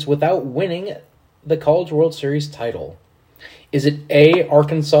Series without winning the College World Series title? Is it A,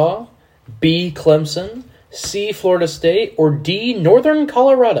 Arkansas, B, Clemson, C, Florida State, or D, Northern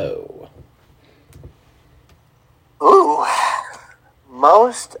Colorado? Ooh.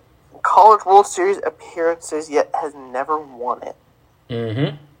 Most College World Series appearances yet has never won it.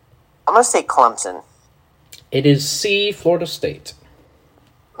 Mm-hmm. I'm going to say Clemson. It is C, Florida State.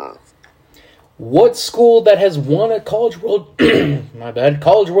 What school that has won a College World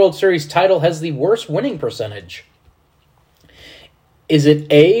College World Series title has the worst winning percentage? Is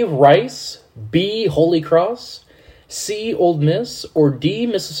it A, Rice, B, Holy Cross, C, Ole Miss, or D,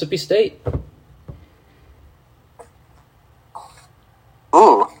 Mississippi State?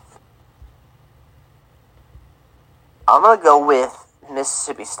 Ooh. I'm going to go with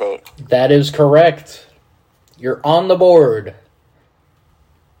Mississippi State. That is correct. You're on the board.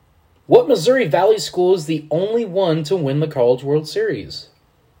 What Missouri Valley school is the only one to win the College World Series?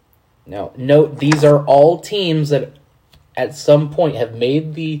 Now, note, these are all teams that at some point have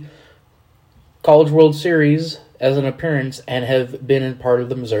made the College World Series as an appearance and have been in part of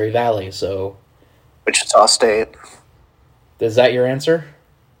the Missouri Valley, so... Wichita State. Is that your answer?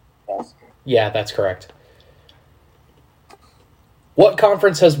 Yes. Yeah, that's correct. What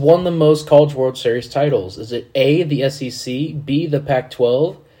conference has won the most College World Series titles? Is it A, the SEC, B, the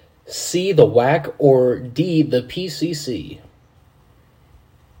Pac-12, C, the WAC, or D, the PCC?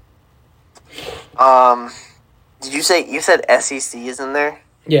 Did you said SEC is in there?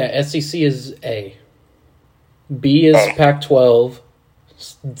 Yeah, SEC is A. B is A. Pac-12,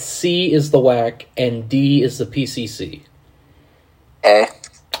 C is the WAC, and D is the PCC. A.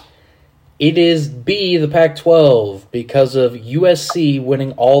 It is B, the Pac-12, because of USC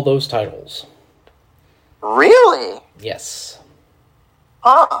winning all those titles. Really? Yes.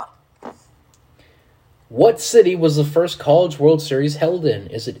 Huh. What city was the first College World Series held in?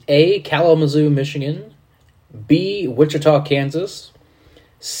 Is it A, Kalamazoo, Michigan, B, Wichita, Kansas,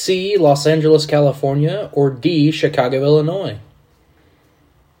 C, Los Angeles, California, or D, Chicago, Illinois?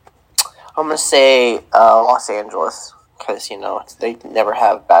 I'm going to say Los Angeles, because, they never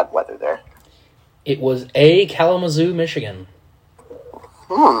have bad weather there. It was A, Kalamazoo, Michigan.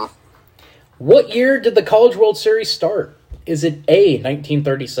 What year did the College World Series start? Is it A,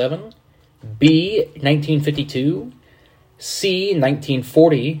 1937, B, 1952, C,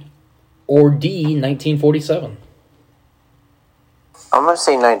 1940, or D, 1947? I'm going to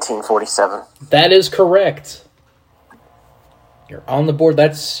say 1947. That is correct. You're on the board.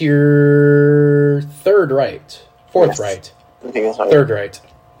 That's your third right. Fourth Yes. right. I think that's right. Third right.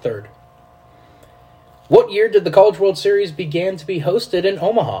 Third. What year did the College World Series begin to be hosted in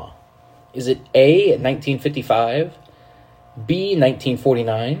Omaha? Is it A, 1955, B,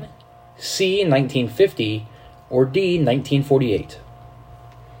 1949, C, 1950, or D, 1948?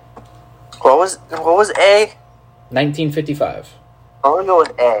 What was A? 1955. I'm going to go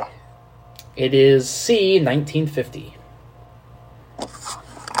with A. It is C, 1950.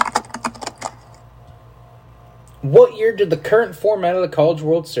 What year did the current format of the College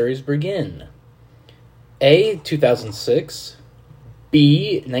World Series begin? A, 2006,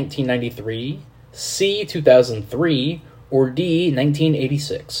 B, 1993, C, 2003, or D,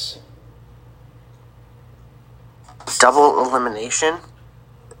 1986? Double elimination?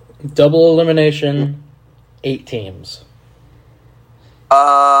 Double elimination, 8 teams.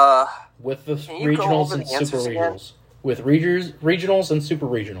 With the Can you go regionals over and the super answers again? regionals. With regionals and super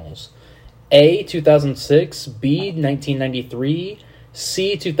regionals. A, 2006, B, 1993,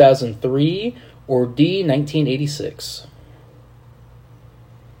 C, 2003, or D, 1986?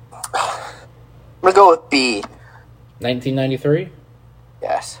 I'm going to go with B. 1993?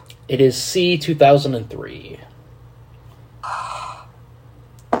 Yes. It is C, 2003.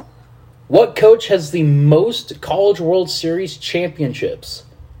 What coach has the most College World Series championships?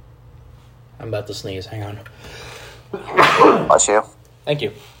 I'm about to sneeze. Hang on. Bless you. Thank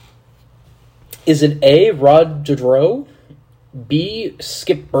you. Is it A, Rod Dedeaux, B,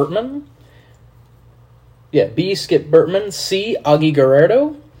 Skip Bertman? Yeah, B, Skip Bertman, C, Augie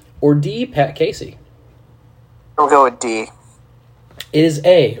Guerrero, or D, Pat Casey? I'm going to go with D. It is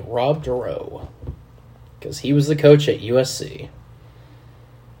A, Rob Dedeaux, because he was the coach at USC.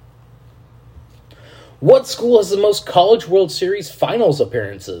 What school has the most College World Series finals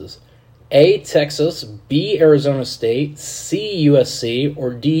appearances? A, Texas, B, Arizona State, C, USC,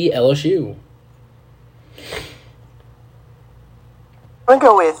 or D, LSU? I'm going to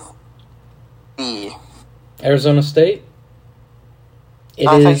go with B. Arizona State? It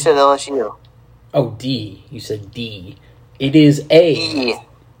I thought you is. said LSU. Oh, D. You said D. It is A. E.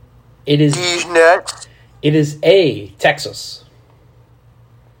 It is. D's nuts. It is A, Texas.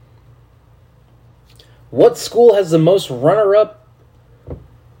 What school has the most runner-ups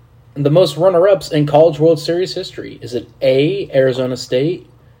in College World Series history? Is it A, Arizona State,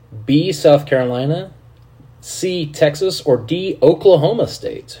 B, South Carolina, C, Texas, or D, Oklahoma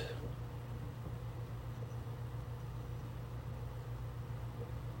State?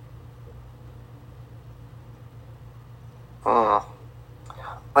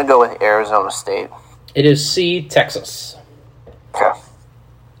 I'm going to go with Arizona State. It is C, Texas. Okay.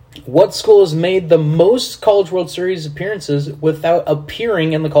 What school has made the most College World Series appearances without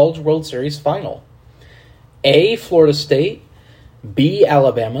appearing in the College World Series final? A, Florida State, B,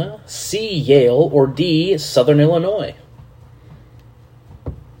 Alabama, C, Yale, or D, Southern Illinois?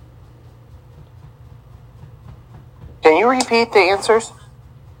 Can you repeat the answers?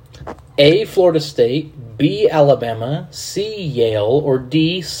 A, Florida State, B, Alabama, C, Yale, or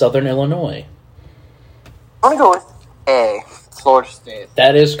D, Southern Illinois? I'm going to go with A, Florida State.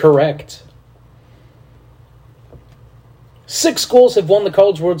 That is correct. 6 schools have won the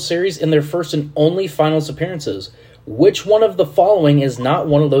College World Series in their first and only finals appearances. Which one of the following is not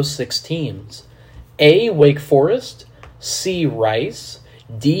one of those 6 teams? A, Wake Forest, C, Rice,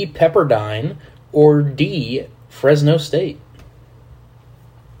 D, Pepperdine, or D, Fresno State?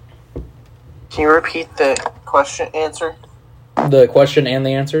 Can you repeat the answer? The question and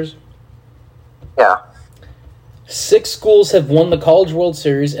the answers? Yeah. 6 schools have won the College World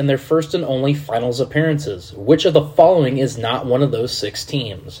Series in their first and only finals appearances. Which of the following is not one of those 6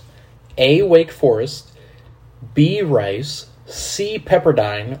 teams? A, Wake Forest, B, Rice, C,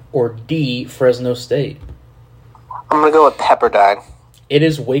 Pepperdine, or D, Fresno State? I'm going to go with Pepperdine. It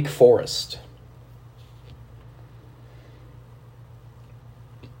is Wake Forest.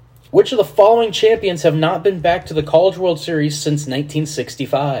 Which of the following champions have not been back to the College World Series since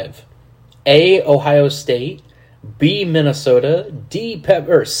 1965? A, Ohio State, B, Minnesota, C,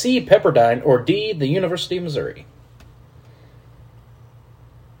 Pepperdine, or D, the University of Missouri?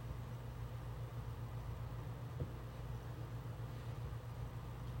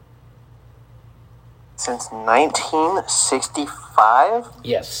 Since 1965?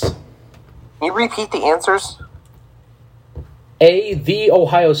 Yes. Can you repeat the answers? A, the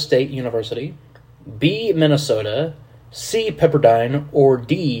Ohio State University, B, Minnesota, C, Pepperdine, or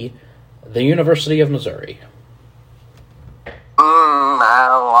D, the University of Missouri?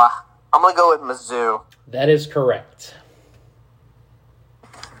 I'm going to go with Mizzou. That is correct.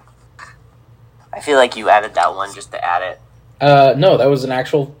 I feel like you added that one just to add it. No, that was an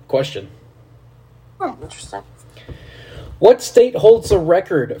actual question. Interesting. What state holds the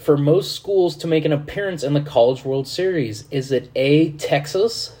record for most schools to make an appearance in the College World Series? Is it A,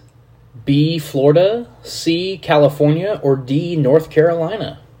 Texas, B, Florida, C, California, or D, North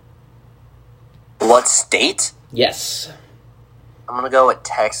Carolina? What state? Yes. I'm going to go with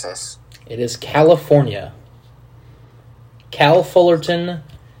Texas. It is California. Cal Fullerton,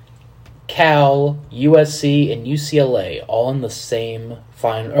 Cal, USC, and UCLA all in the same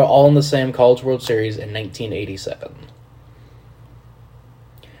College World Series in 1987.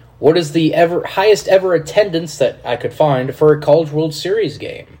 What is the highest ever attendance that I could find for a College World Series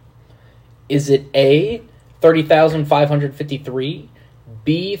game? Is it A, 30,553,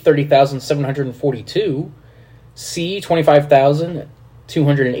 B, 30,742, C,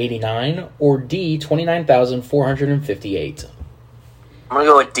 25,289, or D, 29,458? I'm going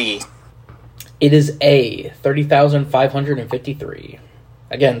to go with D. It is A, 30,553.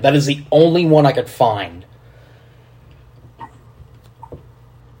 Again, that is the only one I could find.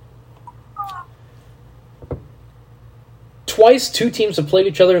 Twice, 2 teams have played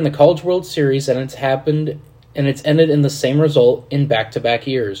each other in the College World Series, and it's ended in the same result in back-to-back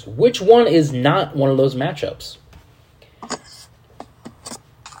years. Which one is not one of those matchups?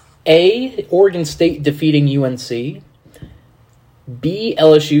 A, Oregon State defeating UNC, B,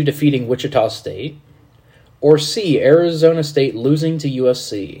 LSU defeating Wichita State, or C, Arizona State losing to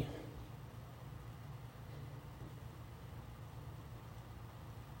USC?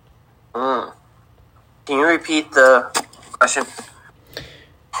 Can you repeat the question?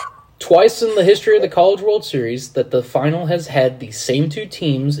 Twice in the history of the College World Series that the final has had the same 2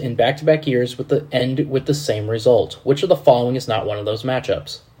 teams in back-to-back years with the end with the same result. Which of the following is not one of those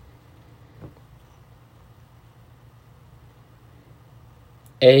matchups?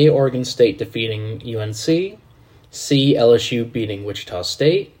 A, Oregon State defeating UNC, C, LSU beating Wichita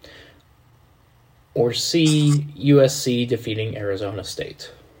State, or C, USC defeating Arizona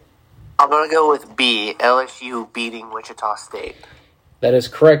State? I'm going to go with B, LSU beating Wichita State. That is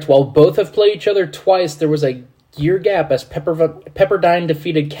correct. While both have played each other twice, there was a year gap as Pepperdine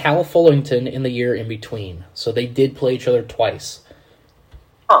defeated Cal Fullerton in the year in between. So they did play each other twice.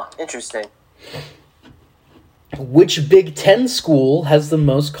 Huh, interesting. Which Big Ten school has the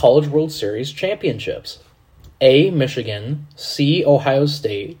most College World Series championships? A, Michigan, C, Ohio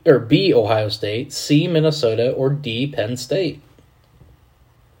State, or B, Ohio State, C, Minnesota, or D, Penn State?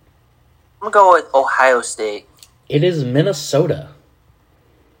 I'm going to go with Ohio State. It is Minnesota.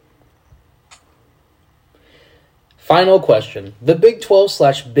 Final question. The Big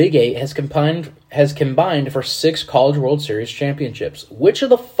 12/Big 8 has combined for 6 College World Series championships. Which of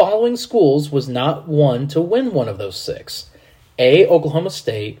the following schools was not one to win one of those 6? A, Oklahoma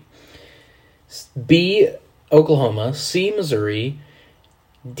State. B, Oklahoma. C, Missouri.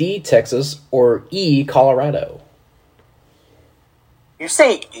 D, Texas. Or E, Colorado. You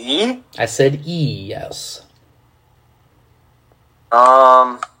say E? I said E, yes.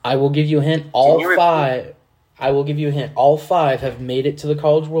 Can I will give you a hint. I will give you a hint. All 5 have made it to the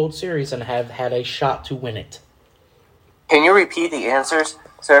College World Series and have had a shot to win it. you repeat the answers,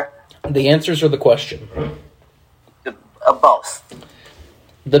 sir? The answers are the question. Both.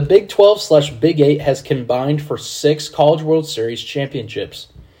 The Big 12/Big 8 has combined for 6 College World Series championships.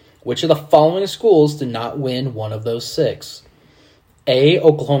 Which of the following schools did not win one of those 6? A,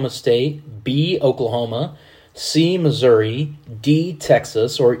 Oklahoma State. B, Oklahoma. C, Missouri. D,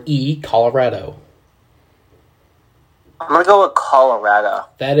 Texas. Or E, Colorado. I'm going to go with Colorado.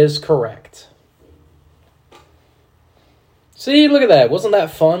 That is correct. See, look at that. Wasn't that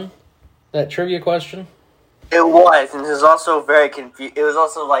fun? That trivia question? It was, and it was also very confused. It was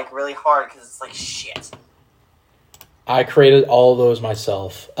also, really hard because it's shit. I created all those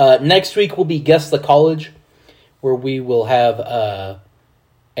myself. Next week will be Guess the College, where we will have a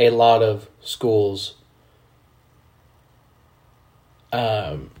lot of schools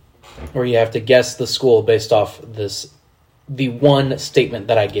where you have to guess the school based off the one statement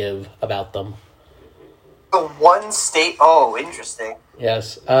that I give about them. The one state? Oh, interesting.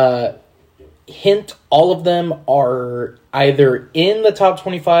 Yes. Hint, all of them are either in the top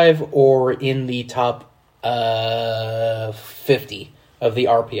 25 or in the top 50 of the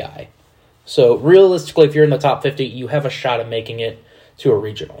RPI. So realistically, if you're in the top 50, you have a shot at making it to a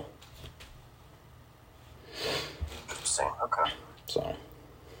regional. Interesting, okay. So,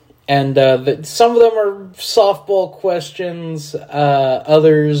 and some of them are softball questions.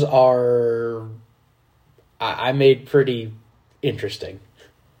 Others are I made pretty interesting.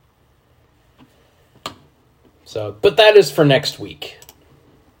 So, but that is for next week.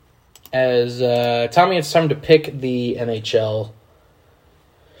 As Tommy, it's time to pick the NHL.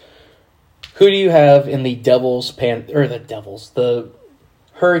 Who do you have in the the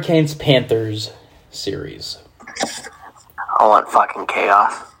Hurricanes Panthers series? I want fucking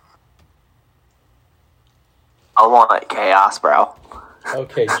chaos. I want chaos, bro.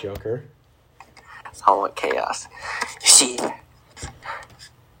 Okay, Joker. I want chaos. You see,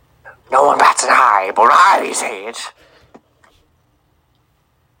 no one bats an eye, but I say it.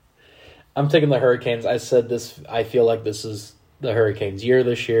 I'm taking the Hurricanes. I said this. I feel like this is the Hurricanes' year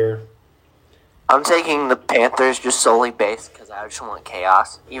this year. I'm taking the Panthers just solely based because I just want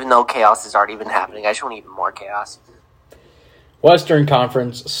chaos. Even though chaos has already been happening, I just want even more chaos. Western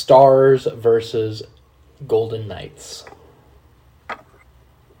Conference, Stars versus Golden Knights.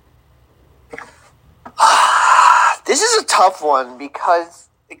 This is a tough one because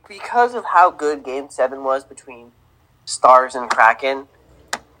of how good Game 7 was between Stars and Kraken.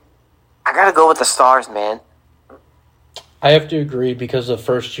 I gotta go with the Stars, man. I have to agree because of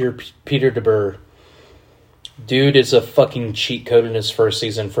first year Peter DeBoer. Dude is a fucking cheat code in his first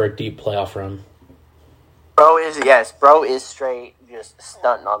season for a deep playoff run. Bro is straight just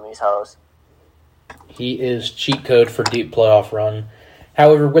stunting on these hoes. He is cheat code for deep playoff run.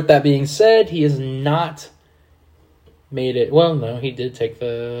 However, with that being said, he has not made it. Well, no, he did take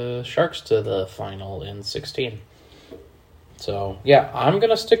the Sharks to the final in 16. So, yeah, I'm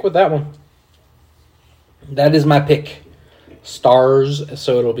going to stick with that one. That is my pick. Stars,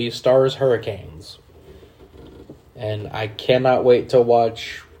 so it'll be Stars Hurricanes. And I cannot wait to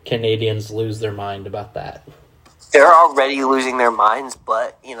watch Canadians lose their mind about that. They're already losing their minds,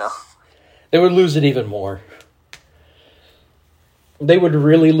 but, They would lose it even more. They would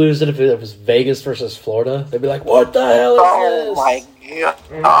really lose it if it was Vegas versus Florida. They'd be like, what the hell is this?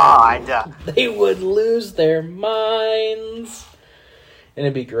 Oh my god. They would lose their minds. And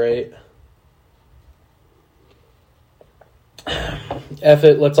it'd be great. F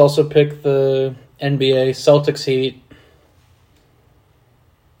it, let's also pick the NBA Celtics Heat.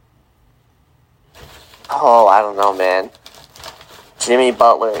 Oh, I don't know, man. Jimmy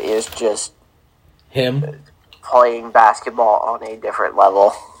Butler is just Him. playing basketball on a different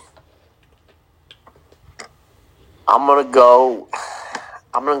level. I'm gonna go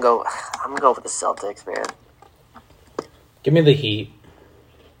with the Celtics, man. Give me the Heat.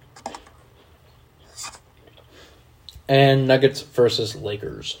 And Nuggets versus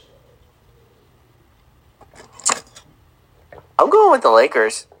Lakers. I'm going with the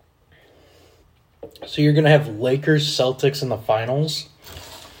Lakers. So you're going to have Lakers Celtics in the finals?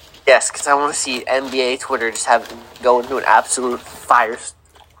 Yes, because I want to see NBA Twitter just go into an absolute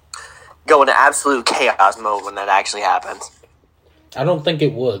go into absolute chaos mode when that actually happens. I don't think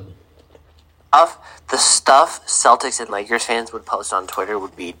it would. The stuff Celtics and Lakers fans would post on Twitter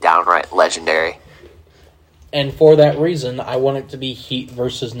would be downright legendary. And for that reason, I want it to be Heat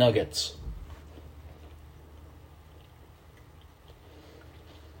versus Nuggets.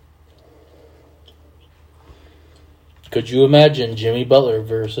 Could you imagine Jimmy Butler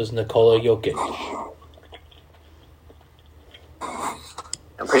versus Nikola Jokic?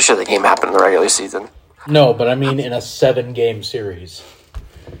 I'm pretty sure the game happened in the regular season. No, but I mean in a 7-game series.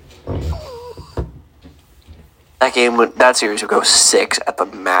 That series would go 6 at the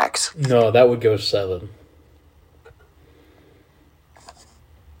max. No, that would go 7.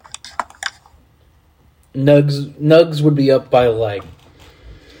 Nugs would be up by like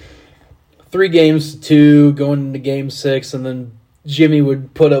 3 games to 2 going into game 6, and then Jimmy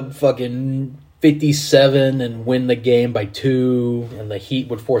would put up fucking 57 and win the game by 2, and the Heat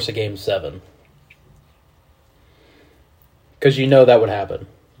would force a game 7. Because you know that would happen.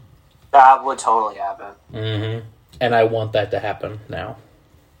 That would totally happen. Mm-hmm. And I want that to happen now.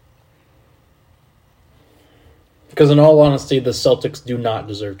 Because in all honesty, the Celtics do not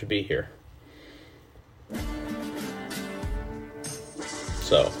deserve to be here.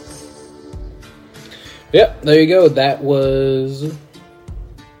 So, yep, there you go. That was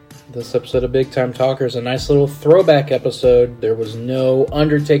this episode of Big Time Talkers. A nice little throwback episode. There was no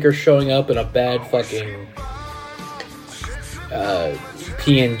Undertaker showing up in a bad fucking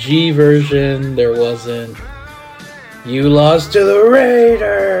PNG version. There wasn't "You lost to the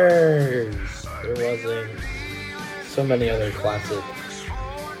Raiders." There wasn't so many other classic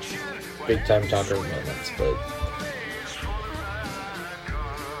Big Time Talker moments, but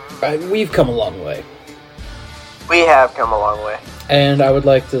we've come a long way. We have come a long way. And I would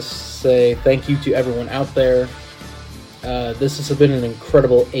like to say thank you to everyone out there. This has been an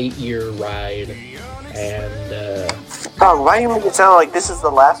incredible 8-year ride. And, oh, why do you make it sound like this is the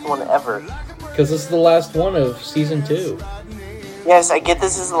last one ever? because this is the last one of Season 2. Yes, I get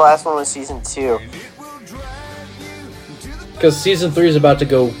this is the last one of Season 2. Because Season 3 is about to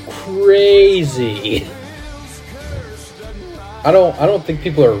go crazy. I don't think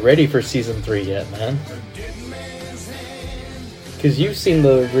people are ready for Season 3 yet, man. Because you've seen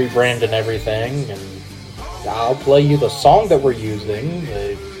the rebrand and everything, and I'll play you the song that we're using.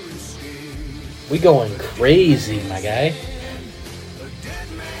 But we going crazy, my guy.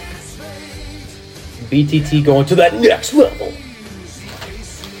 BTT going to that next level.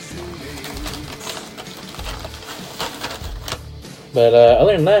 But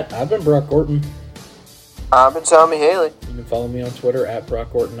other than that, I've been Brock Orton. I've been Tommy Haley. You can follow me on Twitter at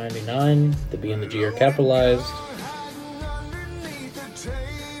BrockOrton99. The B and the G are capitalized.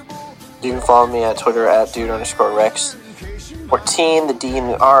 You can follow me at Twitter at dude_Rex14. The D and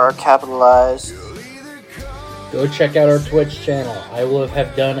the R are capitalized. Go check out our Twitch channel. I will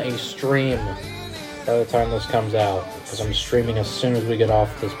have done a stream by the time this comes out, because I'm streaming as soon as we get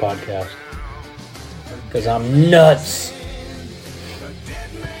off this podcast. Because I'm nuts.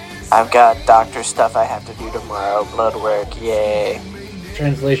 I've got doctor stuff I have to do tomorrow. Blood work, yay.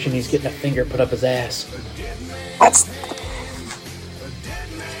 Translation, he's getting a finger put up his ass.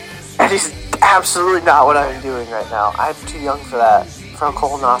 That is absolutely not what I'm doing right now. I'm too young for that. For a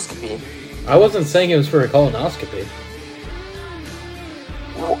colonoscopy. I wasn't saying it was for a colonoscopy.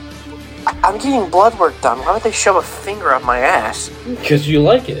 I'm getting blood work done. Why would they shove a finger up my ass? Because you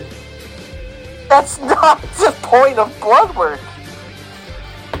like it. That's not the point of blood work.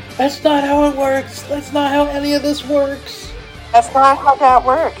 That's not how it works. That's not how any of this works. That's not how that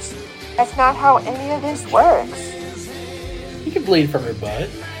works. That's not how any of this works. You can bleed from your butt.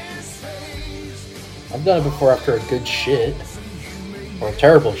 I've done it before after a good shit. Or a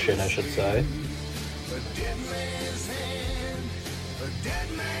terrible shit, I should say.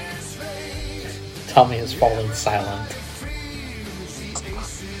 Tommy has fallen silent.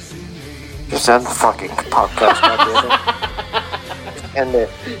 Just end the fucking podcast, goddammit. End it.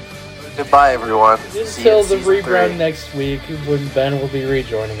 Goodbye, everyone. Just See you till in the season rebrand 3. next week when Ben will be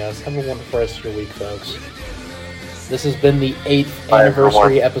rejoining us. Have a wonderful rest of your week, folks. This has been the 8th Bye,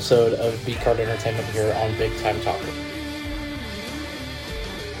 anniversary everyone. episode of B Card Entertainment here on Big Time Talker.